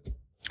ones that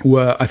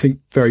were, I think,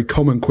 very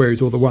common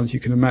queries, or the ones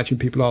you can imagine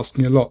people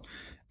asking a lot.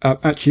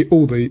 Actually,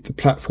 all the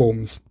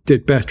platforms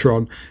did better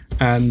on,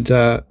 and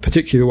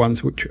particularly the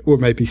ones which were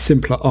maybe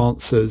simpler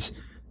answers.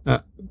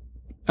 And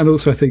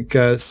also, I think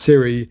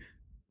Siri,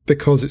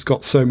 because it's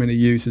got so many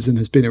users and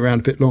has been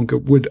around a bit longer,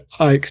 would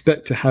I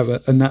expect to have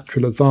a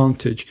natural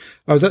advantage.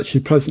 I was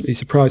actually pleasantly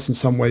surprised in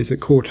some ways that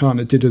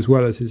Cortana did as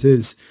well as it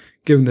is,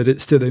 given that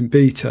it's still in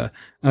beta.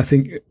 I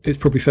think it's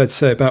probably fair to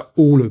say about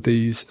all of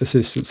these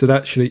assistants that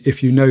actually,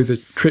 if you know the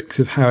tricks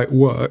of how it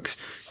works,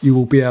 you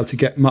will be able to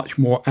get much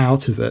more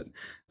out of it.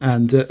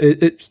 And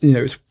it's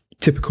a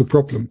typical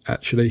problem,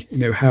 actually.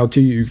 How do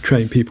you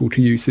train people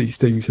to use these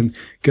things? And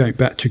going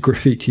back to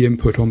graffiti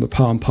input on the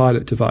Palm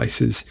Pilot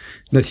devices,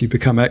 unless you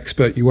become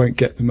expert, you won't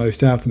get the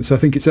most out of them. So I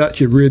think it's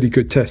actually a really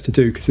good test to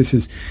do, because this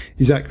is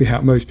exactly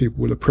how most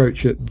people will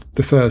approach it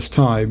the first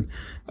time.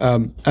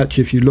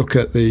 Actually, if you look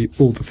at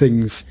all the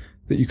things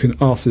that you can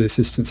ask the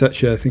assistants,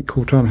 actually, I think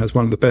Cortana has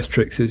one of the best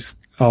tricks, is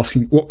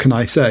asking, what can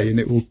I say? And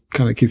it will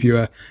kind of give you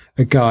a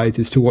guide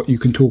as to what you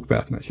can talk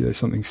about. And actually, there's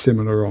something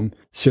similar on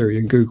Siri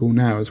and Google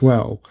now as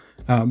well.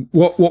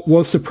 What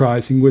was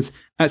surprising was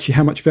actually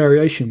how much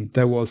variation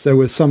there was. There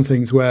were some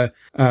things where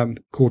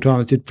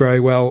Cortana did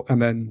very well,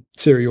 and then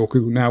Siri or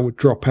Google now would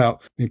drop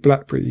out. I mean,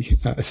 BlackBerry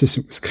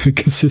Assistant was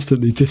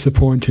consistently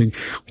disappointing,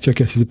 which I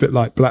guess is a bit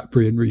like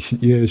BlackBerry in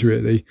recent years,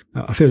 really.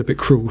 I feel a bit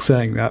cruel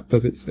saying that,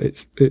 but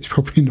it's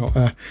probably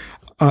not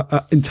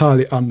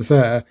entirely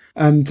unfair.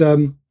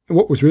 And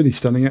what was really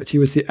stunning, actually,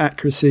 was the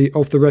accuracy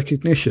of the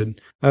recognition.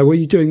 Were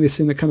you doing this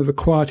in a kind of a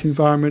quiet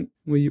environment,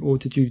 or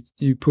did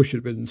you push it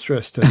a bit and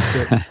stress test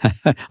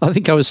it? I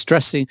think I was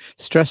stress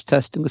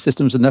testing the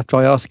systems enough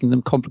by asking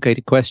them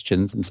complicated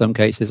questions in some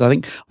cases. I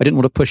think I didn't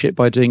want to push it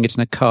by doing it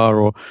in a car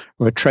or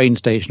a train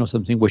station or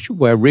something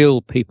where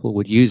real people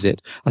would use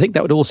it. I think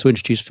that would also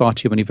introduce far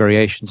too many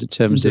variations in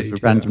terms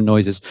of random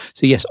noises.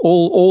 So yes,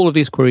 all of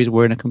these queries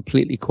were in a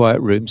completely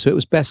quiet room. So it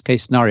was best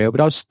case scenario,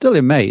 but I was still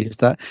amazed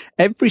that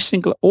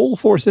all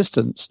 4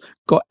 assistants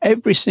got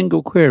every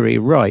single query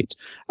right.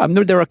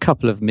 There are a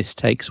couple of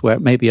mistakes where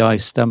maybe I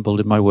stumbled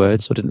in my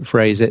words or didn't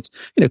phrase it,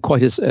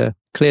 quite as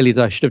clearly as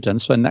I should have done.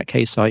 So in that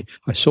case, I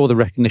saw the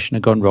recognition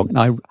had gone wrong,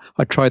 and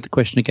I tried the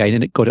question again,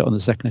 and it got it on the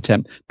second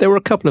attempt. There were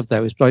a couple of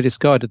those, but I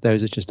discarded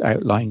those as just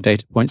outlying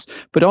data points.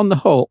 But on the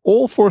whole,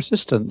 all 4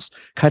 assistants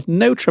had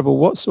no trouble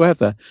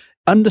whatsoever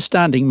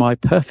understanding my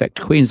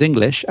perfect Queen's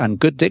English and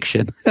good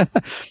diction.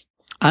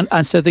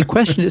 And so the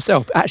question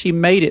itself actually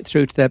made it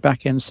through to their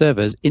back-end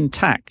servers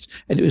intact.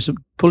 And it was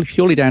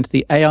purely down to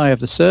the AI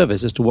of the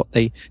servers as to what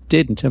they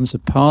did in terms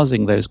of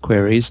parsing those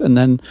queries and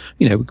then,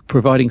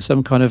 providing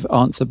some kind of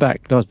answer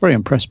back. But I was very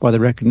impressed by the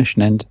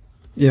recognition end.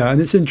 Yeah,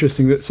 and it's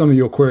interesting that some of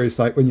your queries,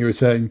 like when you were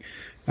saying,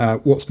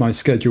 what's my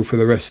schedule for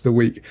the rest of the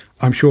week?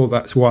 I'm sure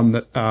that's one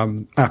that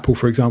Apple,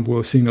 for example,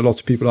 has seen a lot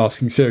of people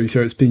asking Siri,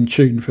 so it's been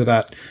tuned for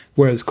that,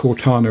 whereas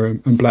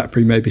Cortana and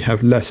BlackBerry maybe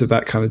have less of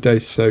that kind of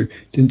data, so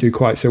didn't do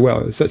quite so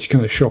well. It's actually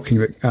kind of shocking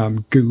that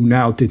Google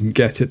Now didn't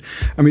get it.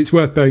 I mean, it's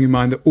worth bearing in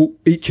mind that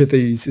each of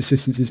these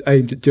assistants is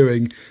aimed at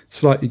doing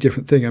slightly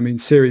different thing. I mean,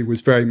 Siri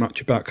was very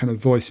much about kind of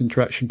voice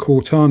interaction.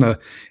 Cortana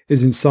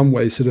is in some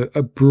ways sort of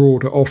a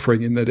broader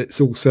offering in that it's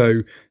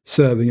also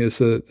serving as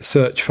the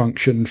search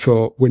function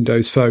for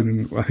Windows Phone,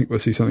 and I think we'll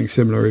see something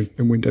similar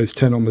in Windows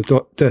 10 on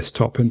the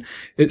desktop, and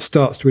it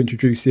starts to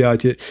introduce the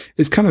idea.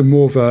 It's kind of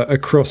more of a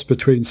cross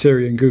between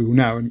Siri and Google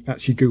Now, and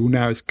actually Google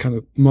Now is kind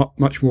of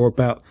much more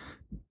about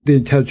the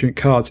intelligent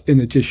cards in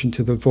addition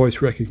to the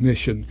voice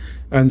recognition.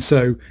 And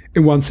so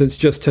in one sense,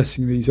 just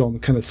testing these on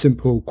kind of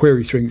simple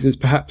query strings is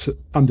perhaps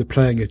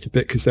underplaying it a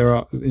bit, because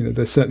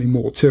there's certainly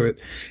more to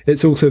it.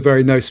 It's also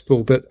very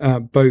noticeable that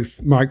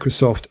both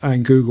Microsoft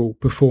and Google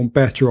perform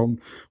better on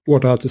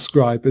what I'll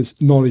describe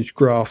as knowledge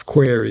graph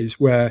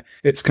queries, where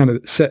it's kind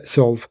of sets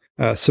of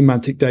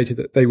semantic data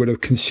that they would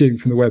have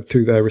consumed from the web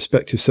through their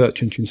respective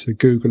search engines, so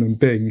Google and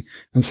Bing.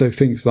 And so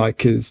things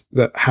like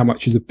how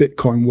much is a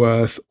Bitcoin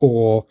worth,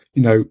 or,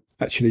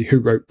 actually who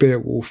wrote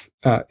Beowulf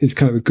is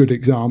kind of a good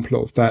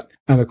example of that.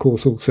 And of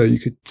course, also you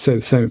could say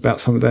the same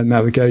about some of their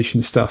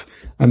navigation stuff.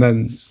 And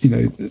then,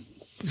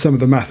 some of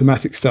the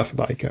mathematics stuff,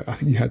 like I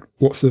think you had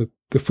what's the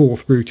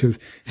fourth root of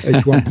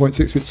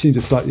 81.6, which seemed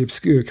a slightly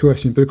obscure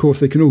question. But of course,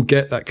 they can all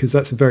get that because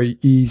that's a very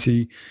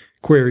easy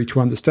query to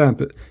understand.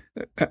 But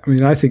I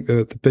mean, I think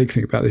the big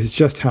thing about this is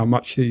just how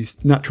much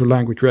these natural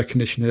language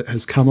recognition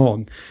has come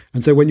on.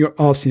 And so when you're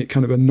asking it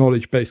kind of a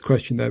knowledge-based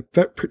question, they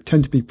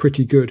tend to be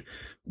pretty good.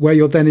 Where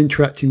you're then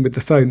interacting with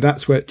the phone,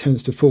 that's where it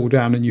tends to fall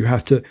down, and you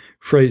have to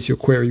phrase your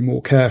query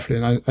more carefully.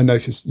 And I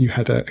noticed you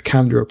had a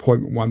calendar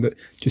appointment one that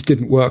just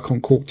didn't work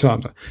on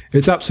Cortana.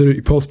 It's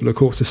absolutely possible, of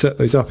course, to set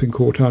those up in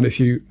Cortana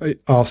if you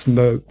ask them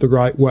the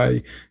right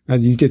way.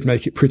 And you did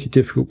make it pretty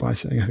difficult by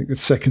saying, I think, the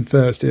second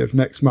Thursday of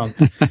next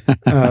month.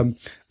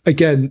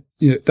 Again,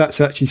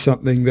 that's actually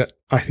something that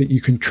I think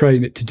you can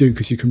train it to do,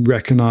 because you can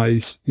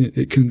recognize,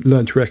 it can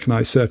learn to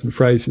recognize certain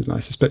phrases. And I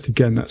suspect,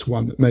 again, that's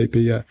one that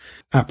maybe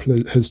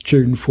Apple has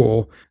tuned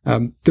for.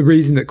 The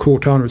reason that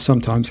Cortana is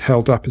sometimes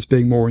held up as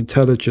being more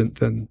intelligent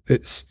than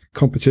its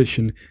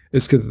competition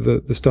is because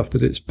of the stuff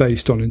that it's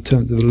based on in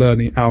terms of the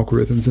learning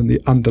algorithms and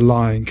the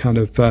underlying kind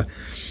of,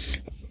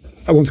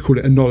 I want to call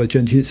it a knowledge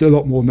engine. It's a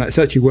lot more than that. It's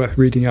actually worth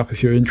reading up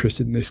if you're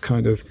interested in this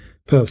kind of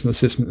personal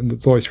assessment and the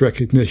voice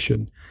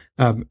recognition,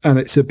 and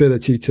its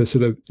ability to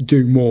sort of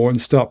do more and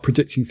start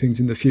predicting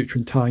things in the future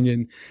and tying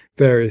in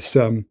various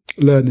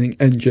learning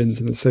engines.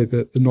 And let's say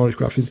that the knowledge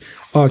graph is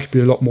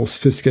arguably a lot more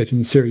sophisticated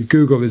than Siri.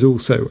 Google is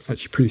also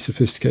actually pretty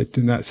sophisticated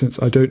in that sense.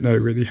 I don't know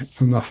really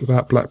enough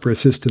about BlackBerry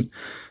Assistant.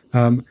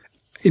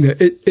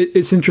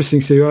 It's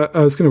interesting. So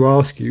I was going to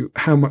ask you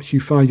how much you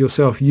find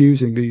yourself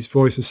using these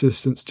voice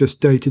assistants just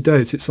day to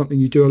day. Is it something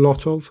you do a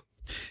lot of?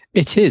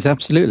 It is,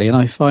 absolutely. And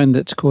I find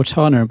that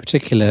Cortana in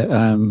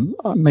particular,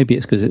 maybe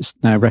it's because it's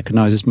now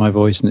recognises my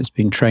voice and it's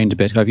being trained a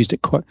bit. I've used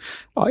it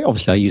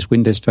I use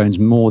Windows phones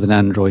more than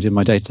Android in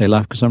my day-to-day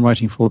life because I'm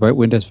writing for all about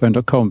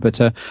windowsphone.com. But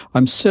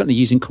I'm certainly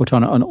using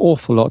Cortana an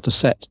awful lot to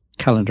set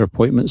calendar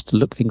appointments, to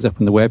look things up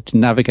on the web, to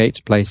navigate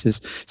to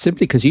places,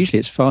 simply because usually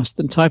it's faster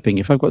than typing.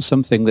 If I've got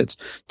something that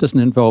doesn't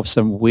involve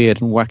some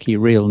weird and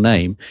wacky real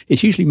name,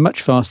 it's usually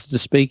much faster to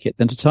speak it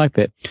than to type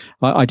it.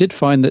 I did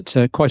find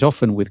that quite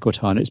often with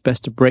Cortana, it's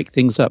best to break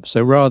things up.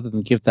 So rather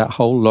than give that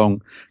whole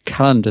long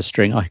calendar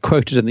string I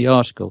quoted in the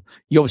article,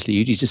 you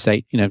just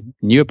say,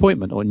 new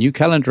appointment or new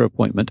calendar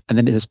appointment, and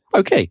then it says,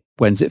 okay,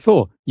 when's it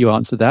for? You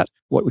answer that.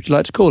 What would you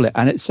like to call it?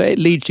 And it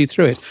leads you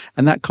through it.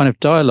 And that kind of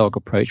dialogue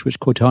approach, which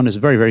Cortana is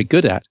very, very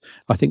good at,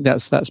 I think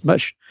that's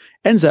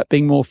ends up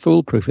being more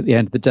foolproof at the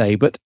end of the day.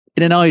 But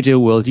in an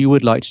ideal world, you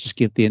would like to just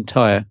give the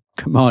entire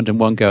command in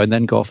one go and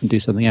then go off and do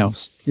something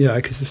else. Yeah,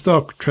 because the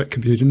Star Trek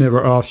computer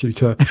never asked you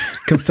to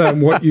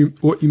confirm what you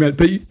meant.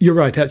 But you're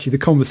right, actually, the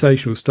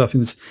conversational stuff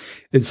is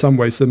in some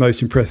ways the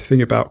most impressive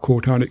thing about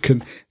Cortana. It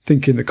can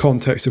think in the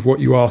context of what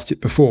you asked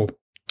it before.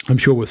 I'm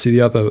sure we'll see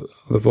the other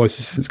voice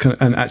assistants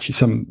and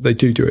actually they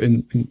do it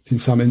in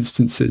some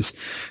instances.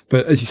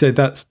 But as you say,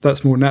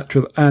 that's more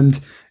natural. And,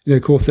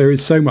 of course, there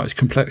is so much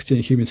complexity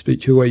in human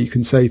speech, the way you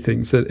can say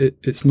things, that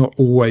it's not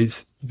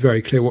always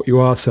very clear what you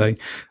are saying.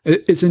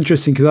 It's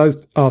interesting because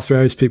I've asked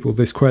various people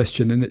this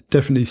question, and it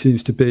definitely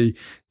seems to be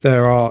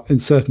there are, in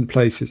certain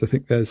places, I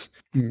think there's,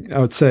 I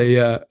would say,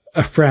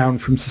 a frown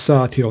from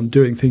society on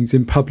doing things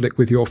in public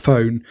with your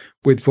phone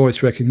with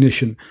voice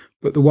recognition.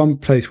 But the one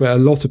place where a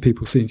lot of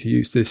people seem to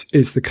use this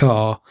is the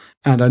car.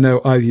 And I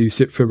know I've used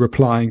it for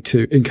replying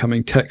to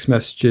incoming text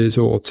messages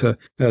or to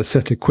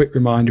set a quick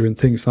reminder and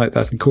things like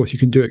that. And of course, you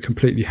can do it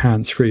completely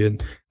hands-free.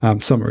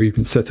 And some are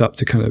even set up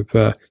to kind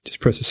of just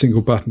press a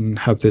single button and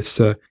have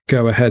this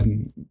go ahead.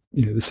 And,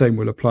 the same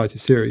will apply to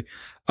Siri.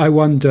 I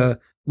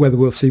wonder whether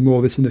we'll see more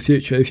of this in the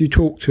future. If you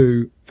talk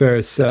to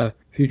various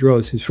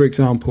futurologists, for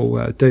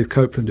example, Dave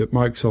Copeland at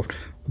Microsoft,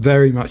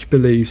 very much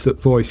believes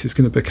that voice is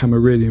going to become a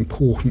really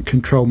important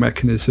control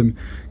mechanism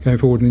going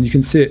forward. And you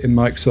can see it in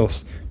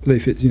Microsoft's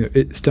belief.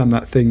 It's done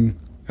that thing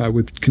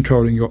with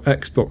controlling your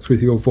Xbox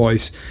with your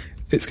voice.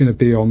 It's going to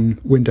be on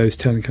Windows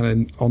 10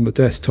 kind of on the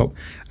desktop.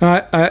 And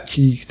I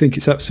actually think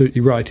it's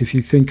absolutely right. If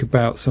you think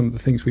about some of the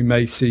things we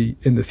may see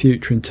in the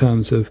future in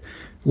terms of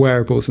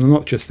wearables, and I'm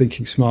not just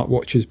thinking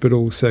smartwatches, but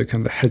also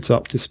kind of the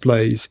heads-up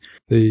displays,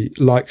 the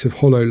likes of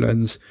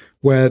HoloLens,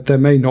 where there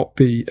may not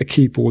be a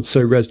keyboard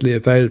so readily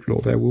available,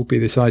 or there will be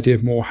this idea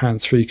of more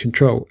hands-free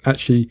control.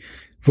 Actually,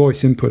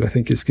 voice input, I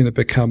think, is going to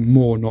become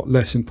more, not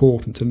less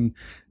important. And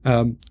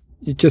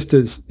just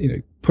as,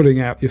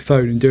 pulling out your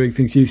phone and doing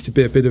things used to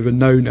be a bit of a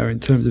no-no in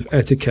terms of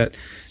etiquette,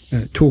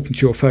 talking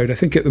to your phone, I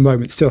think at the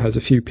moment still has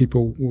a few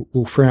people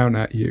will frown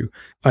at you.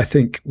 I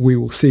think we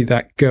will see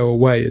that go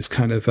away as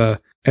kind of a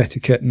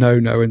etiquette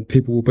no-no, and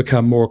people will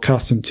become more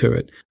accustomed to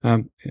it.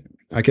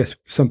 I guess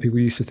some people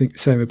used to think the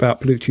same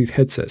about Bluetooth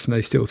headsets, and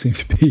they still seem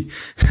to be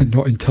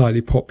not entirely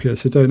popular.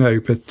 So I don't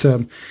know, but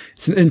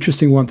it's an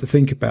interesting one to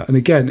think about. And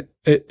again,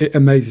 it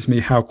amazes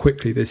me how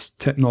quickly this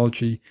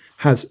technology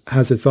has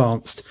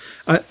advanced.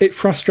 It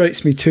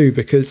frustrates me too,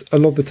 because a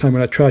lot of the time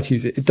when I try to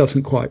use it, it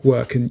doesn't quite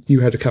work. And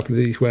you had a couple of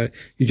these where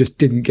you just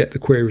didn't get the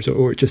queries,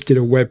 or it just did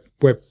a web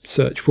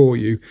search for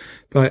you.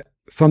 But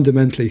I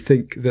fundamentally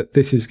think that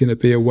this is going to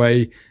be a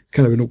way,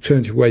 kind of an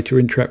alternative way to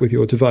interact with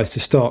your device, to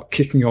start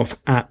kicking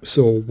off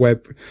apps or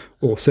web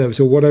or service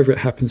or whatever it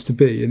happens to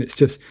be. And it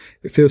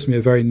feels to me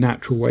a very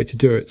natural way to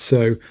do it.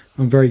 So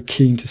I'm very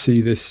keen to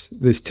see this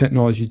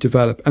technology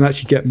develop and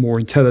actually get more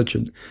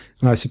intelligent.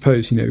 And I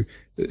suppose,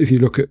 if you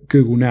look at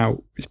Google now,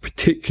 it's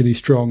particularly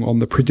strong on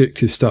the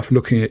predictive stuff,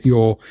 looking at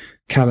your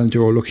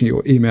calendar or looking at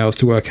your emails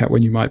to work out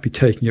when you might be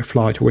taking a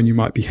flight or when you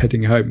might be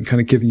heading home, and kind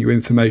of giving you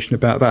information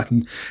about that.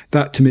 And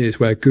that to me is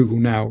where Google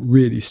now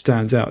really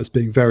stands out as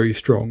being very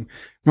strong.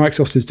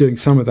 Microsoft is doing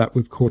some of that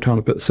with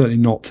Cortana, but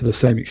certainly not to the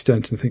same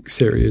extent. And I think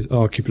Siri is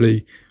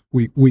arguably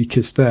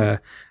weakest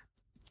there.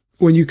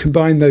 When you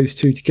combine those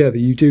two together,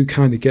 you do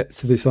kind of get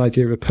to this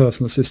idea of a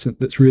personal assistant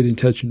that's really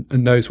intelligent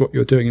and knows what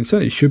you're doing. And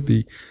certainly should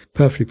be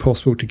perfectly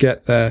possible to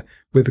get there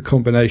with a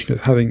combination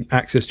of having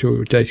access to all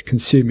your data,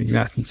 consuming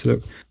that, and sort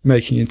of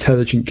making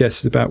intelligent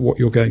guesses about what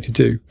you're going to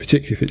do,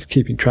 particularly if it's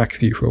keeping track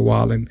of you for a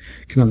while and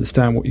can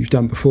understand what you've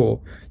done before,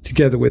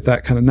 together with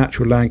that kind of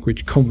natural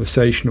language,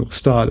 conversational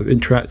style of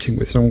interacting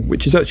with someone,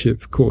 which is actually,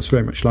 of course,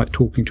 very much like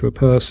talking to a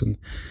person.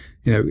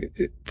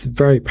 It's a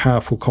very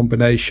powerful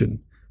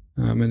combination.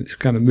 And it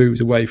kind of moves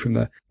away from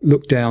the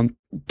look down,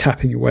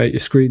 tapping away at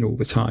your screen all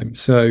the time.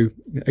 So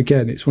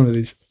again, it's one of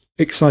these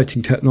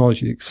exciting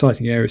technology,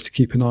 exciting areas to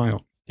keep an eye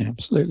on. Yeah,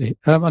 absolutely.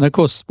 And of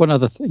course, one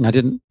other thing I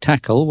didn't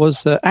tackle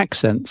was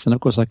accents. And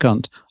of course, I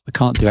can't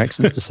do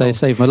accents to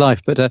save my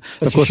life. But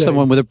of course,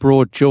 someone with a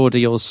broad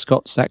Geordie or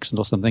Scots accent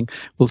or something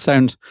will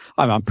sound,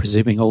 I'm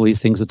presuming all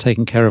these things are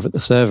taken care of at the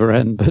server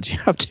end, but you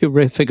have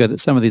to figure that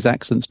some of these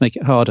accents make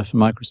it harder for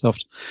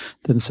Microsoft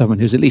than someone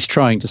who's at least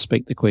trying to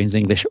speak the Queen's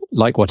English,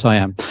 like what I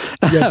am.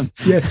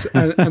 Yes.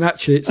 And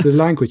actually, it's the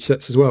language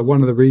sets as well.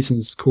 One of the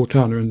reasons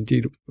Cortana, and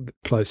indeed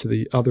applies to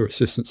the other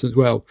assistants as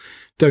well,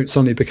 don't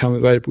suddenly become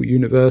available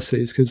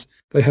universally is because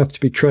they have to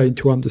be trained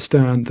to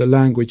understand the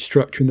language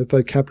structure and the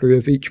vocabulary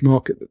of each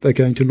market that they're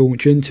going to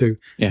launch into.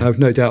 Yeah. And I've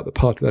no doubt that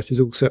part of that is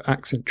also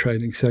accent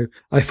training. So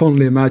I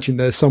fondly imagine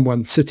there's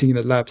someone sitting in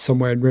a lab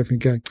somewhere in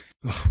Redmond going,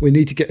 we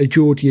need to get a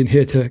Geordie in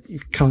here to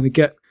kind of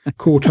get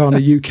Cortana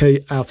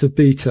UK out of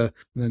beta.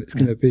 And then it's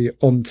going to be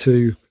on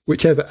to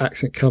whichever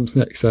accent comes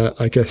next.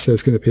 I guess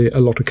there's going to be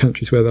a lot of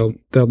countries where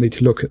they'll need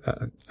to look at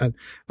that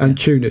and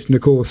tune it. And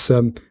of course,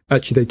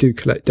 actually they do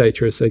collect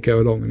data as they go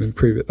along and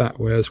improve it that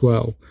way as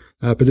well.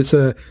 But it's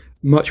a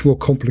much more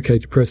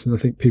complicated process than I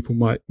think people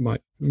might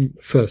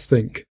first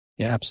think.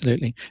 Yeah,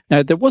 absolutely.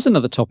 Now, there was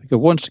another topic I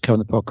wanted to cover on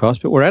the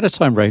podcast, but we're out of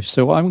time, Rafe.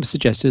 So what I'm going to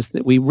suggest is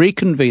that we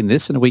reconvene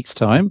this in a week's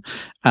time,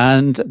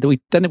 And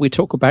then we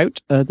talk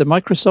about the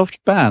Microsoft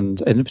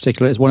Band, in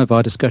particular, as one of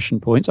our discussion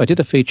points. I did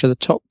a feature, the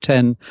top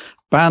 10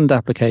 Band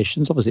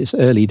applications. Obviously, it's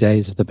early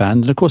days of the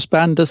Band. And of course,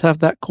 Band does have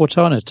that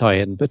Cortana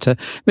tie-in. But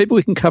maybe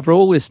we can cover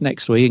all this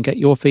next week and get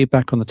your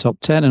feedback on the top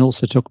 10 and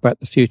also talk about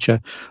the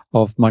future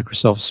of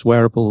Microsoft's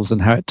wearables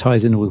and how it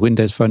ties in with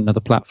Windows Phone and other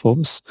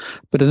platforms.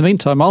 But in the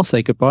meantime, I'll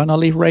say goodbye and I'll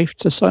leave Rafe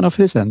to sign off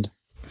his end.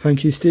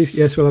 Thank you, Steve.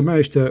 Yes, well, I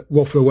managed to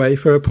waffle away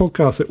for a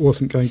podcast that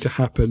wasn't going to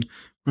happen.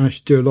 I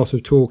managed to do a lot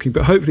of talking,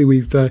 but hopefully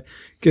we've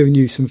given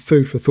you some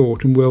food for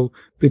thought, and we'll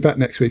be back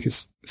next week,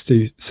 as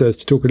Steve says,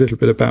 to talk a little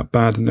bit about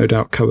Band and no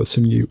doubt cover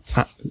some new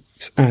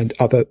apps and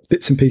other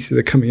bits and pieces that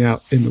are coming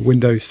out in the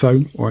Windows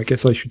Phone, or I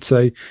guess I should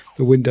say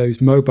the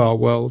Windows mobile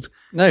world.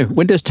 No,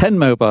 Windows 10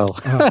 mobile.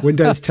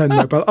 Windows 10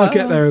 mobile. I'll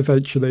get there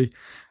eventually.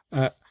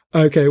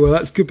 Okay, well,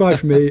 that's goodbye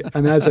from me,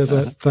 and as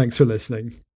ever, thanks for listening.